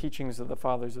the teachings of the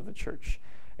Fathers of the Church.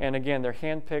 And again, they're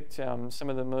handpicked, some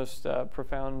of the most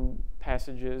profound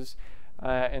passages,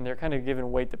 and they're kind of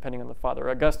given weight depending on the Father.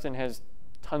 Augustine has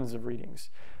tons of readings.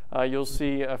 You'll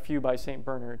see a few by St.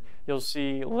 Bernard. You'll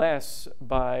see less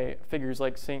by figures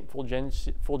like St.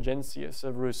 Fulgentius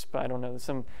of Ruspe. I don't know,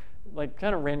 some like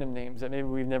kind of random names that maybe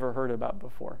we've never heard about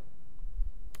before.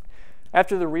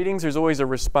 After the readings, there's always a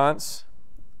response,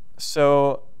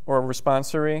 or a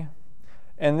responsory.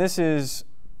 And this is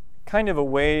kind of a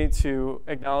way to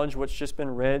acknowledge what's just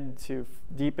been read, to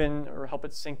deepen or help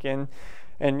it sink in.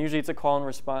 And usually it's a call and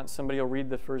response. Somebody will read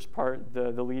the first part,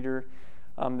 the leader,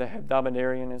 the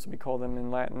hebdomadarian, as we call them in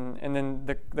Latin, and then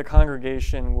the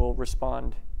congregation will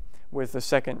respond with the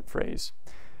second phrase.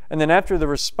 And then after the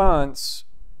response,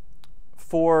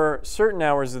 for certain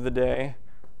hours of the day,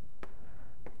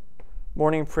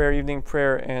 morning prayer, evening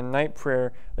prayer, and night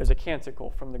prayer, there's a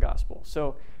canticle from the gospel.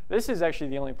 So this is actually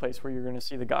the only place where you're going to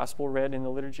see the gospel read in the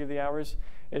Liturgy of the Hours,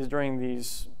 is during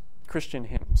these Christian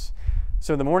hymns.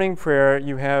 So the morning prayer,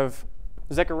 you have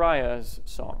Zechariah's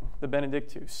song, the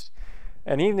Benedictus.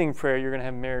 At evening prayer, you're going to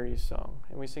have Mary's song,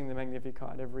 and we sing the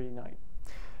Magnificat every night.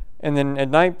 And then at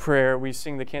night prayer, we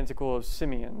sing the canticle of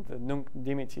Simeon, the Nunc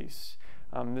Dimittis.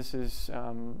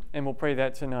 And we'll pray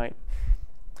that tonight.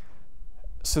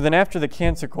 So then after the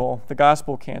canticle, the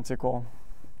gospel canticle,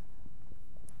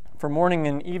 for morning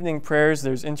and evening prayers,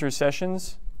 there's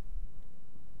intercessions.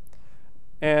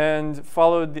 And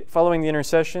following the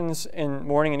intercessions in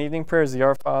morning and evening prayer is the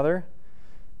Our Father.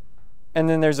 And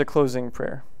then there's a closing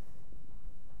prayer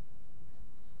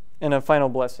and a final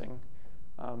blessing.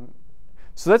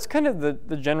 So that's kind of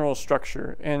the general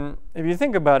structure. And if you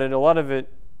think about it, a lot of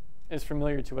it is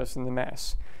familiar to us in the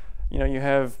Mass. You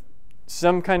have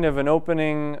some kind of an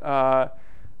opening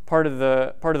part of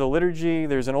the liturgy.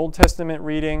 There's an Old Testament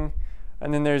reading,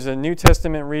 and then there's a New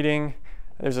Testament reading.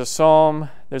 There's a psalm,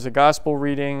 there's a gospel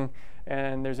reading,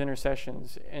 and there's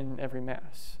intercessions in every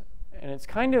Mass. And it's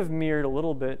kind of mirrored a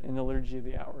little bit in the Liturgy of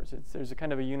the Hours. There's a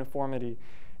kind of a uniformity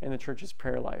in the Church's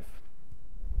prayer life.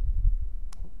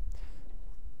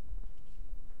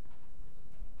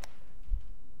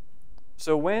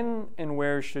 So when and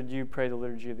where should you pray the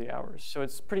Liturgy of the Hours? So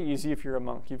it's pretty easy if you're a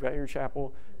monk. You've got your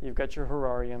chapel, you've got your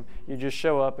horarium, you just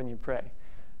show up and you pray.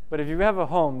 But if you have a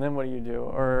home, then what do?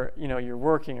 Or you're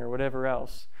working or whatever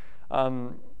else.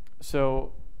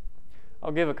 So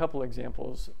I'll give a couple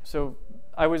examples. So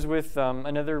I was with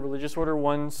another religious order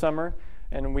one summer,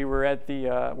 and we were at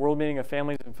the World Meeting of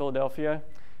Families in Philadelphia.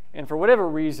 And for whatever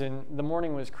reason, the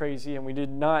morning was crazy, and we did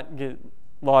not get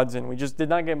lauds in. We just did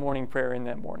not get morning prayer in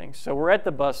that morning. So we're at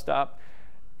the bus stop,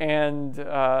 and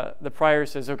the prior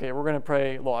says, okay, we're going to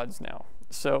pray lauds now.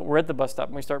 So we're at the bus stop,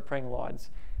 and we start praying lauds.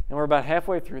 And we're about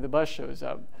halfway through, the bus shows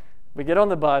up. We get on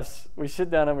the bus, we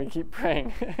sit down, and we keep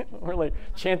praying. We're like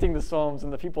chanting the Psalms,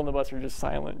 and the people on the bus are just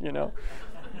silent,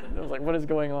 I was like, what is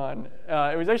going on?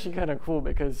 It was actually kind of cool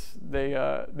because they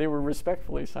were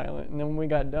respectfully silent. And then when we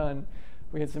got done,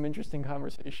 we had some interesting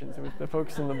conversations with the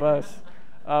folks on the bus.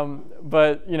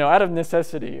 But out of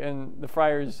necessity, and the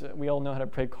friars, we all know how to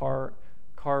pray car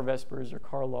vespers or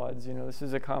car lauds. This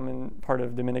is a common part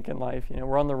of Dominican life.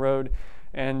 We're on the road,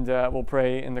 and we'll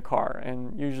pray in the car,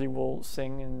 and usually we'll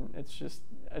sing, and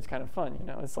it's kind of fun.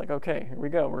 It's like, okay, here we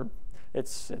go.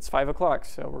 It's 5 o'clock,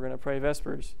 so we're going to pray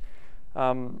vespers.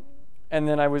 And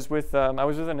then I was with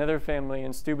another family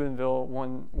in Steubenville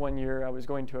one year. I was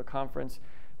going to a conference.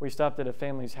 We stopped at a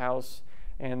family's house,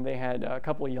 and they had a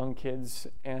couple of young kids,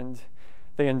 and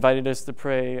they invited us to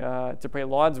pray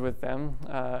lauds with them.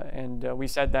 And we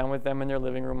sat down with them in their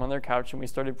living room on their couch, and we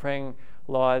started praying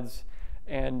lauds.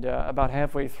 And about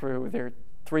halfway through, their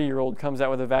 3-year-old comes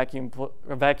out with a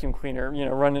vacuum cleaner,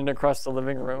 running across the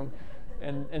living room.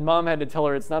 And mom had to tell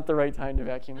her it's not the right time to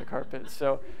vacuum the carpet.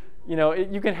 So,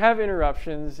 you can have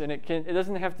interruptions, and it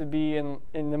doesn't have to be in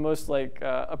the most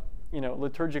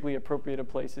liturgically appropriate of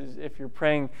places if you're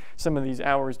praying some of these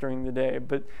hours during the day.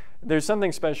 But there's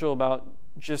something special about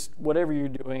just whatever you're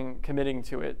doing, committing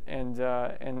to it, and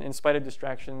in spite of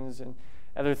distractions and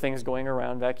other things going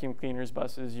around, vacuum cleaners,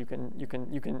 buses, you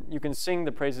can sing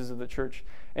the praises of the church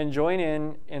and join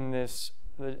in this.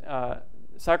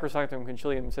 Sacrosanctum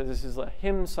Concilium says this is a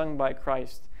hymn sung by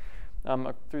Christ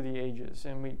through the ages,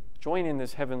 and we join in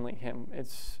this heavenly hymn.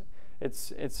 It's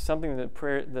something that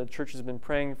the church has been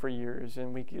praying for years,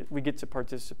 and we get to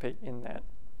participate in that.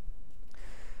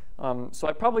 So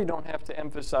I probably don't have to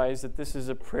emphasize that this is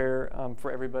a prayer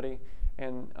for everybody,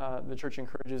 and the church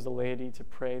encourages the laity to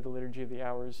pray the Liturgy of the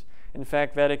Hours. In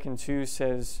fact, Vatican II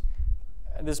says,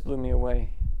 this blew me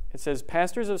away. It says,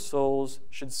 pastors of souls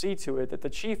should see to it that the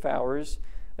chief hours,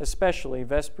 especially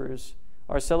Vespers,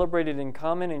 are celebrated in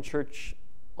common in church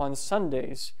on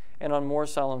Sundays and on more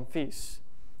solemn feasts.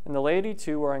 And the laity,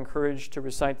 too, are encouraged to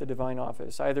recite the divine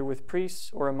office, either with priests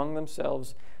or among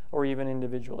themselves or even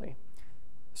individually.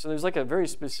 So there's like a very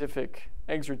specific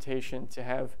exhortation to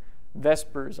have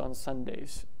Vespers on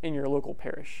Sundays in your local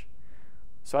parish.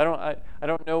 So I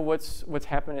don't know what's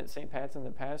happened at St. Pat's in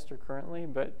the past or currently,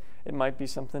 but it might be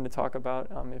something to talk about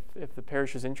if the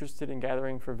parish is interested in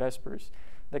gathering for Vespers.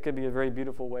 That could be a very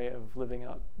beautiful way of living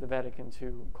out the Vatican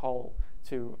II call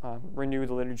to renew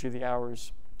the Liturgy of the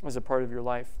Hours as a part of your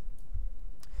life.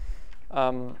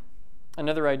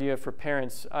 Another idea for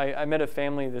parents, I met a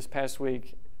family this past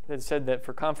week that said that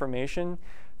for confirmation,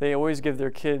 they always give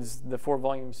their kids the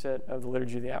 4-volume set of the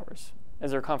Liturgy of the Hours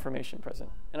as their confirmation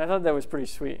present. And I thought that was pretty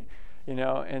sweet,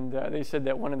 and they said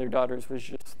that one of their daughters was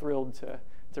just thrilled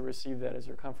to receive that as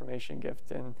their confirmation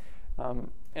gift. And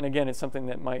again, it's something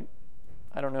that might,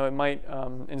 I don't know, it might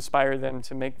inspire them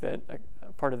to make that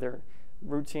a part of their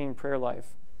routine prayer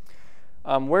life.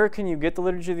 Where can you get the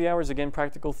Liturgy of the Hours? Again,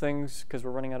 practical things, because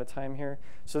we're running out of time here.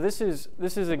 So this is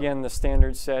again the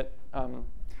standard set.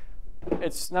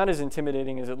 It's not as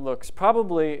intimidating as it looks.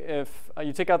 Probably if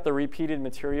you take out the repeated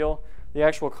material, the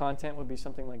actual content would be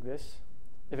something like this,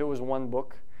 if it was one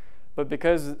book. But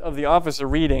because of the Office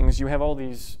of Readings, you have all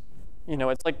these,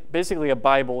 it's like basically a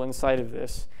Bible inside of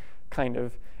this, kind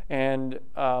of, and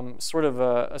sort of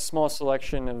a small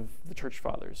selection of the Church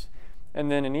Fathers. And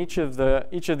then in each of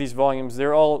these volumes,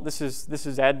 they're all, this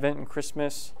is Advent and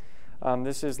Christmas,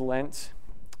 this is Lent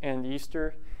and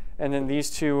Easter, and then these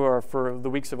two are for the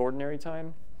weeks of ordinary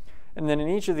time. And then in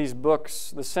each of these books,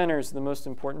 the center is the most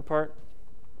important part.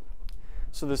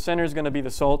 So the center is going to be the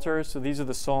Psalter, so these are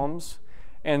the Psalms,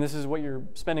 and this is what you're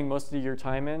spending most of your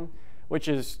time in, which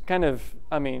is kind of,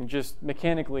 just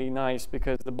mechanically nice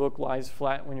because the book lies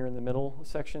flat when you're in the middle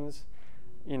sections,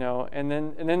 and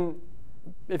then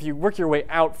if you work your way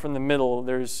out from the middle,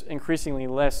 there's increasingly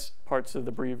less parts of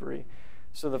the breviary.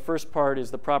 So the first part is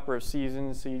the Proper of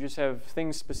Seasons, so you just have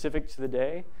things specific to the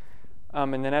day.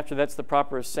 And then after that's the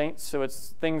Proper of Saints, so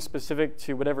it's things specific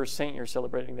to whatever saint you're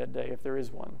celebrating that day, if there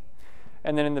is one.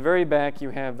 And then in the very back,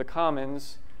 you have the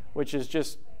Commons, which is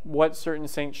just what certain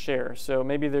saints share. So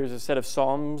maybe there's a set of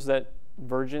psalms that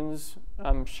virgins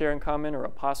share in common, or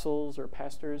apostles, or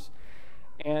pastors.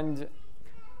 And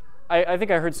I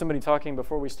think I heard somebody talking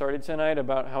before we started tonight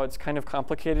about how it's kind of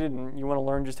complicated and you want to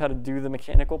learn just how to do the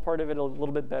mechanical part of it a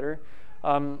little bit better.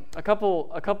 A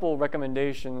couple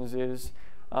recommendations is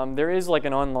there is like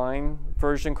an online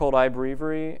version called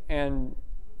iBreviary, and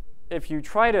if you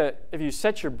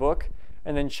set your book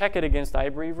and then check it against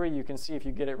iBreviary, you can see if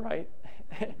you get it right.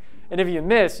 And if you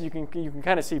miss, you can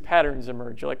kind of see patterns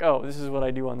emerge. You're like, oh, this is what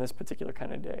I do on this particular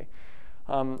kind of day.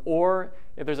 Or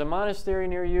if there's a monastery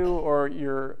near you, or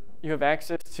you have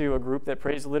access to a group that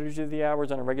prays the Liturgy of the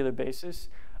Hours on a regular basis,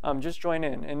 just join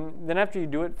in. And then after you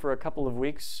do it for a couple of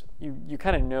weeks, you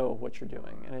kind of know what you're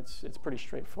doing, and it's pretty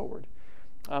straightforward.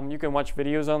 You can watch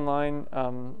videos online.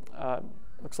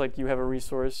 Looks like you have a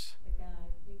resource.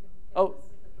 Oh,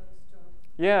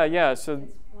 yeah. So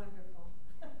it's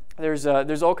there's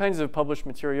wonderful. all kinds of published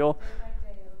material.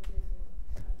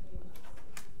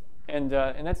 And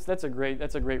that's a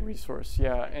great resource,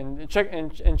 yeah. And check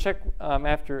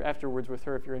afterwards with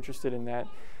her if you're interested in that.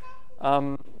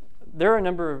 There are a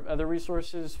number of other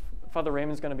resources. Father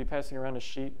Raymond's going to be passing around a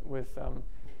sheet with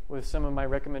some of my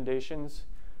recommendations.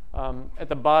 At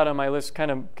the bottom, I list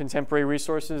kind of contemporary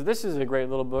resources. This is a great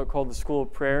little book called The School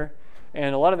of Prayer,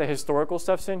 and a lot of the historical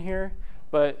stuff's in here.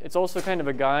 But it's also kind of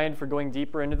a guide for going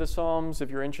deeper into the Psalms if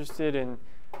you're interested in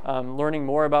learning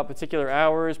more about particular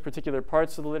hours, particular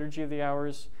parts of the Liturgy of the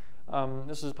Hours.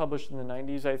 This was published in the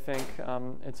 90s, I think.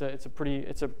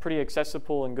 It's a pretty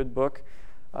accessible and good book.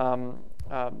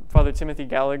 Father Timothy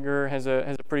Gallagher has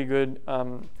a pretty good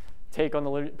take on the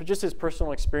liturgy, but just his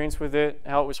personal experience with it,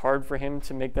 how it was hard for him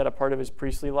to make that a part of his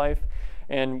priestly life,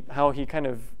 and how he kind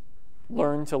of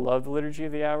learned to love the Liturgy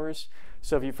of the Hours.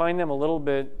 So if you find them a little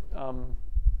bit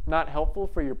not helpful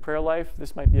for your prayer life,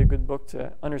 this might be a good book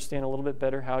to understand a little bit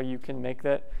better how you can make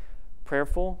that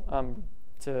prayerful,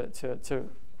 to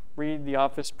read the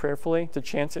office prayerfully, to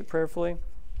chant it prayerfully.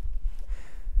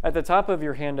 At the top of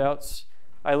your handouts,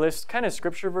 I list kind of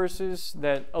scripture verses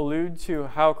that allude to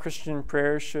how Christian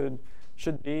prayer should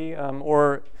be,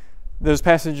 or those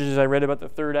passages I read about the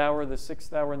 3rd hour, the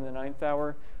 6th hour, and the 9th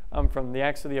hour. From the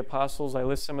Acts of the Apostles, I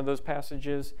list some of those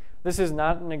passages. This is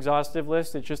not an exhaustive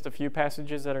list. It's just a few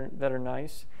passages that are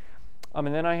nice.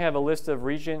 And then I have a list of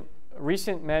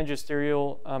recent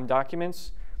magisterial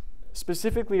documents,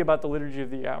 specifically about the Liturgy of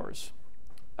the Hours.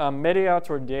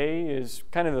 Mediator Dei is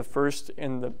kind of the first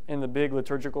in the big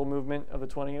liturgical movement of the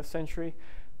 20th century.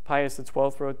 Pius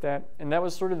XII wrote that, and that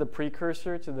was sort of the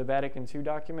precursor to the Vatican II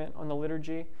document on the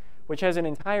liturgy, which has an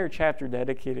entire chapter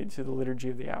dedicated to the Liturgy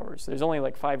of the Hours. There's only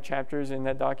like 5 chapters in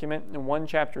that document, and 1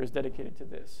 chapter is dedicated to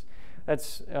this.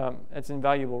 That's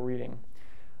invaluable reading.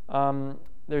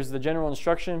 There's the general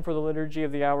instruction for the Liturgy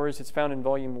of the Hours. It's found in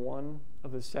volume 1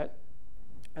 of the set,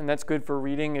 and that's good for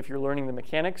reading if you're learning the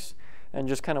mechanics and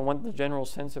just kind of want the general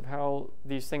sense of how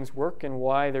these things work and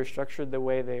why they're structured the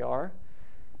way they are.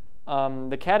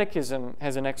 The Catechism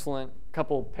has an excellent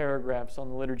couple paragraphs on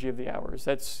the Liturgy of the Hours.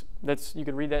 That's you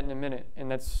could read that in a minute, and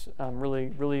that's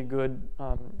really good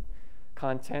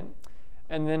content.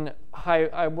 And then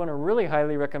I want to really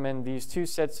highly recommend these 2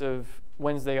 sets of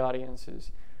Wednesday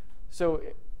audiences. So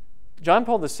John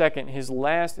Paul II, his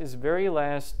very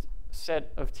last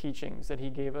set of teachings that he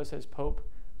gave us as Pope,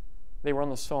 they were on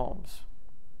the Psalms.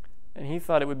 And he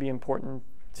thought it would be important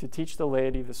to teach the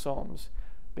laity the Psalms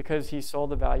because he saw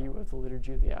the value of the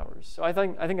Liturgy of the Hours. So I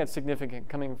think that's significant,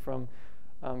 coming from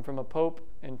a Pope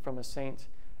and from a saint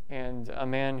and a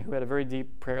man who had a very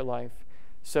deep prayer life.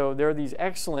 So there are these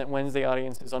excellent Wednesday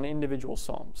audiences on individual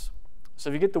Psalms. So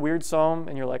if you get the weird Psalm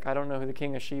and you're like, I don't know who the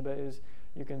King of Sheba is,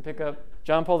 you can pick up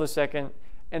John Paul II,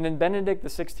 and then Benedict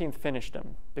XVI finished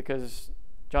them because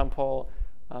John Paul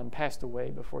passed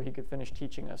away before he could finish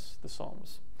teaching us the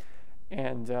Psalms.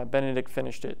 And Benedict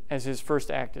finished it as his first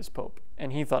act as Pope,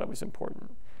 and he thought it was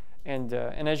important. And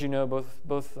as you know,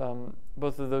 both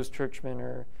of those churchmen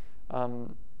are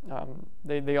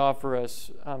they offer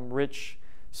us rich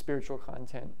spiritual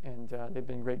content, and they've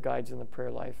been great guides in the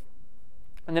prayer life.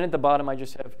 And then at the bottom, I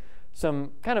just have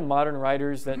some kind of modern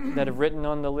writers that have written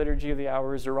on the Liturgy of the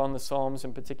Hours or on the Psalms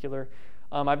in particular.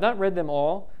 I've not read them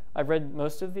all. I've read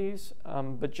most of these,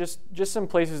 but just some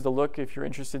places to look if you're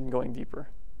interested in going deeper.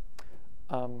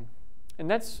 And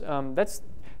that's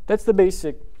the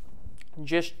basic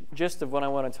gist of what I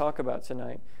want to talk about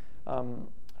tonight. I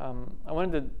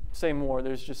wanted to say more.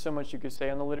 There's just so much you could say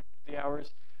on the Liturgy of the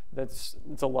Hours. It's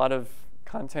a lot of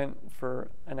content for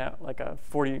like a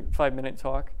 45-minute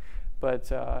talk,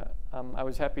 but I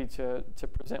was happy to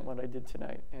present what I did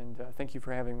tonight, and thank you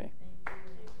for having me.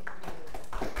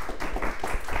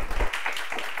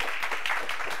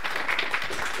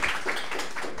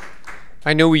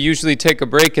 I know we usually take a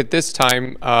break at this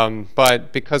time,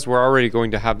 but because we're already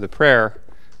going to have the prayer,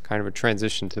 kind of a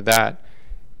transition to that,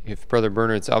 if Brother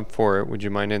Bernard's up for it, would you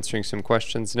mind answering some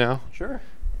questions now? Sure.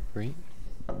 Great.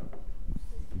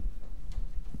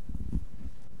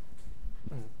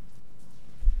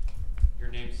 Your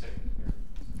namesake.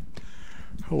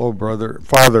 Hello,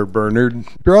 Father Bernard,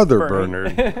 Brother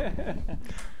Bernard.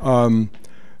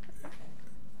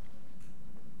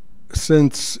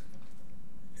 Since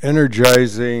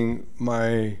energizing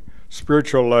my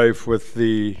spiritual life with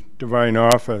the divine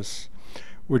office,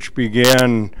 which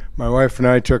began, my wife and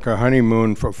I took a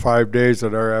honeymoon for 5 days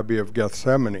at our Abbey of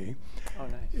Gethsemane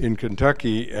in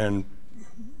Kentucky, and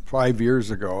 5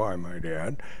 years ago, I might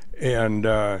add, and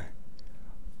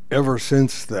ever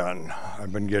since then,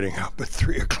 I've been getting up at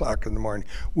 3 o'clock in the morning.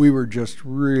 We were just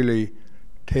really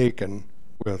taken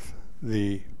with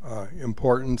the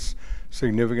importance,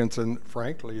 significance, and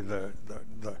frankly, the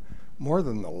more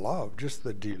than the love, just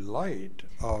the delight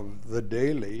of the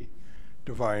daily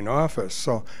divine office.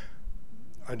 So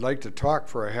I'd like to talk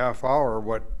for a half hour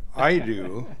what I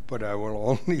do, but I will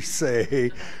only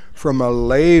say from a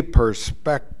lay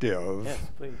perspective, yes,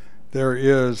 please. There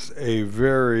is a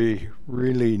very,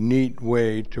 really neat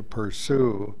way to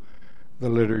pursue the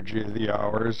Liturgy of the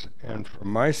Hours. And from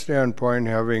my standpoint,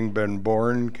 having been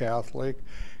born Catholic,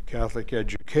 Catholic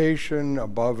education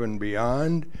above and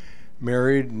beyond,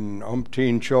 married and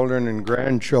umpteen children and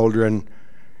grandchildren,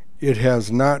 it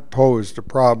has not posed a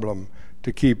problem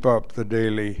to keep up the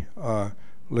daily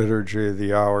Liturgy of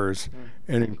the Hours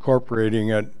and incorporating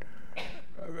it.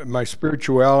 My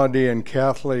spirituality and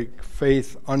Catholic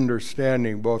faith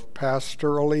understanding, both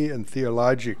pastorally and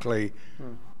theologically,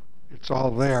 it's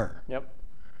all there. Yep.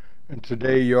 And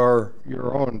today your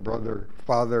own brother,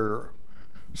 Father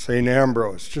St.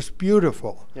 Ambrose, just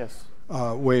beautiful. Yes.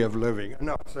 Way of living.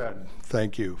 Enough said.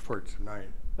 Thank you for tonight.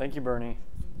 Thank you, Bernie.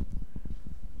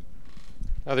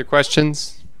 Other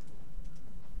questions?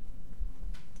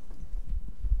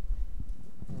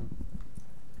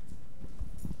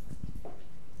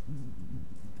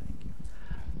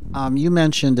 You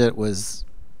mentioned it was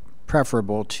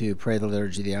preferable to pray the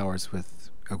Liturgy of the Hours with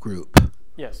a group.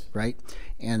 Yes. Right?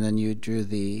 And then you drew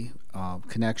the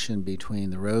connection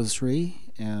between the Rosary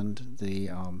and the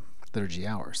Liturgy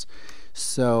Hours.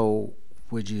 So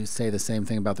would you say the same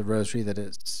thing about the Rosary, that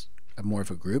it's more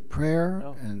of a group prayer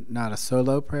and not a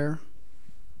solo prayer?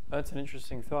 That's an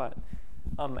interesting thought.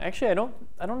 Actually, I don't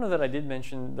know that I did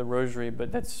mention the Rosary,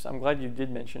 but I'm glad you did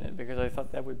mention it, because I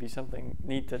thought that would be something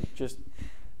neat to just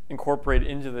incorporate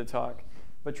into the talk.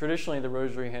 But traditionally, the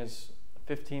Rosary has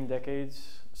 15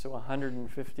 decades, so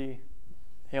 150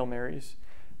 Hail Marys,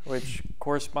 which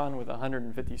correspond with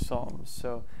 150 Psalms.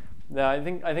 So I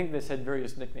think this had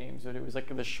various nicknames, but it was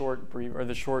like the short or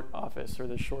the short office, or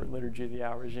the short Liturgy of the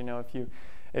Hours. You know,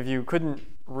 if you couldn't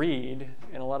read,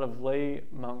 and a lot of lay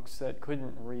monks that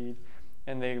couldn't read,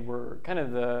 and they were kind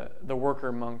of the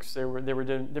worker monks. There were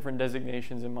different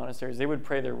designations in monasteries. They would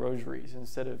pray their rosaries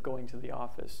instead of going to the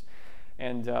office,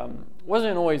 and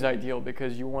wasn't always ideal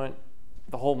because you want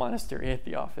the whole monastery at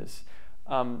the office.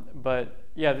 But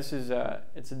yeah, it's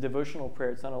a devotional prayer.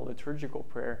 It's not a liturgical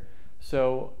prayer.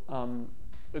 So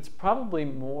it's probably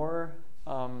more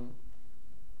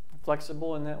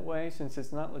flexible in that way, since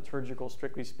it's not liturgical,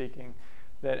 strictly speaking,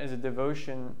 that as a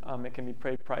devotion, it can be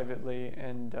prayed privately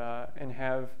and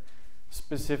have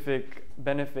specific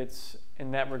benefits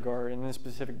in that regard, and then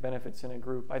specific benefits in a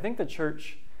group. I think the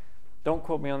church, don't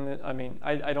quote me on this, I mean,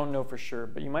 I don't know for sure,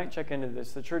 but you might check into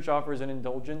this. The church offers an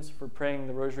indulgence for praying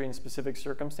the rosary in specific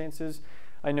circumstances.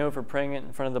 I know for praying it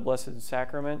in front of the Blessed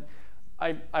Sacrament.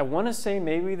 I want to say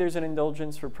maybe there's an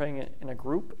indulgence for praying it in a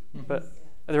group, but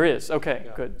there is. Okay,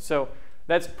 yeah. Good. So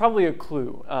that's probably a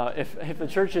clue. If the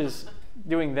church is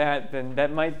doing that, then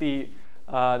that might be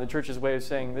the church's way of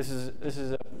saying this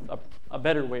is a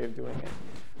better way of doing it.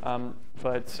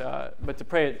 But to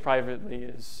pray it privately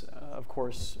is, of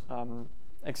course,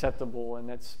 acceptable, and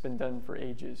that's been done for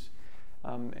ages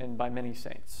and by many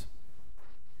saints.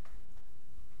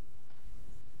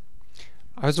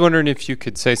 I was wondering if you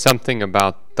could say something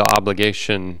about the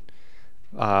obligation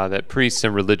that priests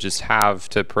and religious have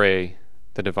to pray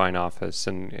the divine office,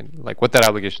 and like what that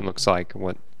obligation looks like, and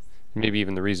what maybe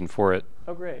even the reason for it.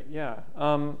 Oh, great, yeah.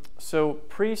 So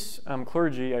priests,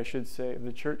 clergy, I should say, of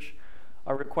the church,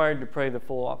 are required to pray the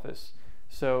full office.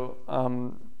 So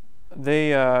they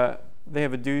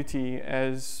have a duty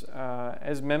as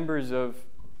members of,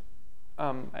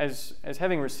 as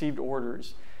having received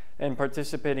orders and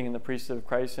participating in the priesthood of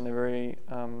Christ in a very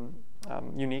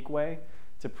unique way,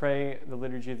 to pray the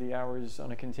Liturgy of the Hours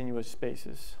on a continuous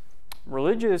basis.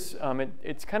 Religious,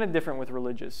 it's kind of different with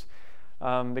religious,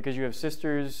 because you have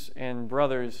sisters and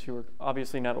brothers who are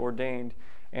obviously not ordained,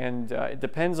 and it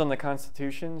depends on the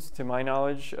constitutions, to my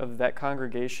knowledge, of that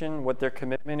congregation, what their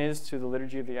commitment is to the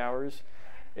Liturgy of the Hours.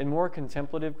 In more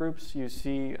contemplative groups, you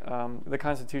see the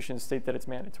constitutions state that it's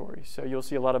mandatory. So you'll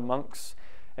see a lot of monks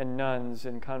and nuns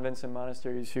in convents and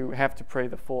monasteries who have to pray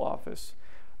the full office.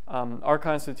 Our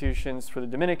constitutions for the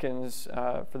Dominicans,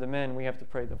 for the men, we have to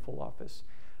pray the full office.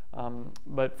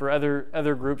 But for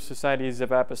other groups, societies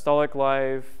of apostolic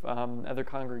life, other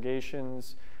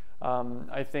congregations,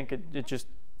 I think it just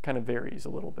kind of varies a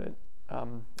little bit.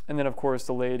 And then, of course,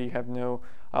 the laity have no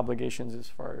obligations as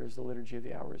far as the Liturgy of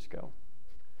the Hours go.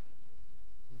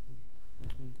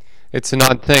 It's an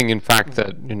odd thing, in fact,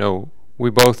 that, we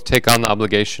both take on the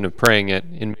obligation of praying it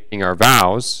in making our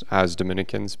vows as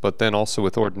Dominicans, but then also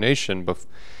with ordination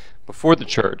before the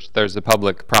church, there's a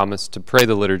public promise to pray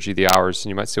the Liturgy of the Hours. And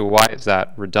you might say, well, why is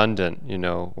that redundant?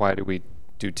 Why do we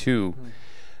do two?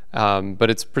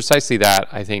 But it's precisely that.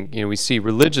 I think, we see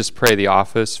religious pray the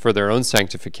office for their own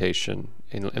sanctification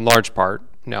in large part.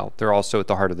 Now, they're also at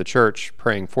the heart of the church,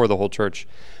 praying for the whole church.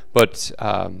 But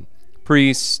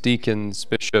priests, deacons,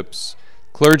 bishops,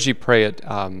 clergy pray it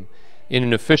in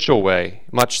an official way,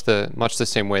 much the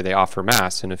same way they offer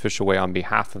Mass, an official way on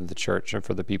behalf of the church and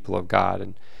for the people of God.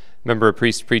 And I remember a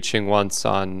priest preaching once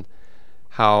on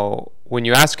how when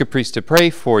you ask a priest to pray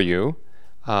for you,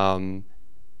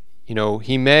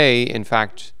 he may, in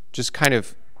fact, just kind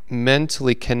of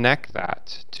mentally connect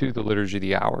that to the Liturgy of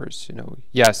the Hours.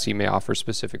 Yes, he may offer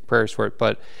specific prayers for it,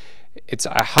 but it's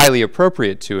highly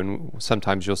appropriate to, and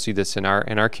sometimes you'll see this in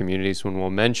our communities when we'll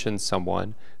mention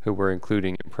someone who we're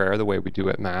including in prayer, the way we do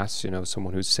at Mass,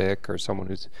 someone who's sick or someone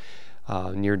who's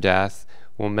near death.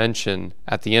 We'll mention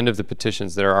at the end of the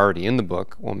petitions that are already in the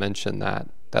book, we'll mention that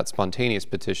spontaneous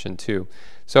petition too.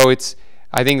 So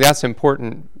I think that's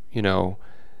important, an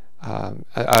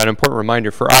important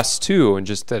reminder for us too, and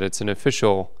just that it's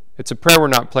a prayer we're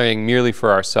not praying merely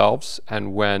for ourselves,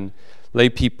 and when lay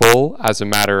people, as a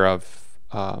matter of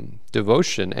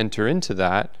devotion, enter into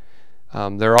that,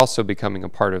 they're also becoming a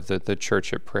part of the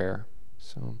church at prayer.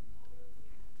 So,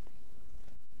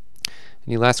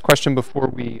 any last question before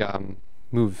we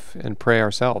move and pray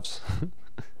ourselves?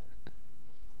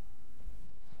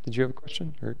 Did you have a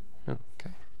question? Or no?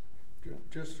 Okay.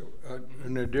 Just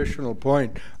an additional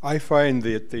point. I find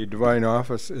that the divine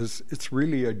office it's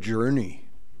really a journey.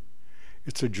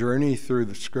 It's a journey through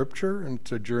the Scripture, and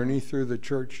it's a journey through the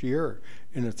church year.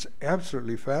 And it's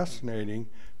absolutely fascinating,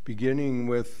 beginning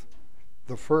with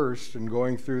the first and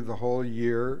going through the whole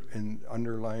year and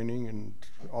underlining and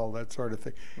all that sort of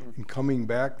thing. And coming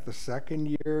back the second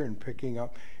year and picking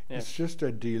up. Yeah. It's just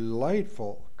a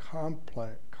delightful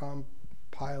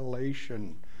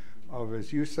compilation of,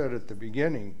 as you said at the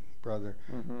beginning, brother,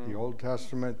 the Old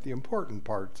Testament, the important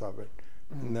parts of it.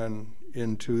 And then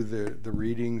into the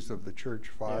readings of the church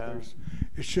fathers. Yeah.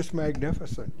 It's just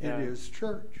magnificent. Yeah. It is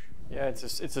church. Yeah, it's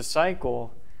a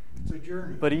cycle. It's a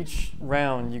journey. But each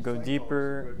round you go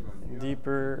deeper,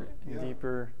 deeper,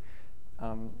 deeper.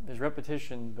 There's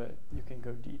repetition, but you can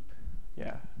go deep.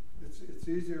 Yeah. It's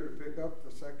easier to pick up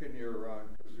the second year around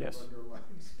because you Yes. underline.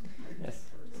 Yes.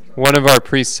 One of our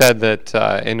priests said that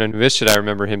in a novitiate, I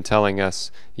remember him telling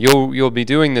us, "You'll be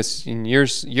doing this in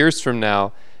years from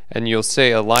now, and you'll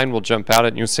say a line will jump out,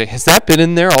 and you'll say, 'Has that been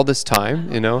in there all this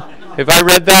time?' You know, if I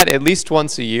read that at least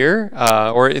once a year,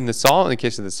 or in the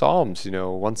case of the Psalms,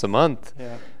 once a month,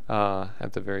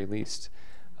 at the very least."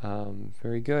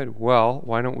 Very good. Well,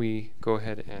 why don't we go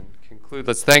ahead and conclude?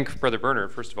 Let's thank Brother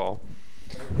Bernard first of all.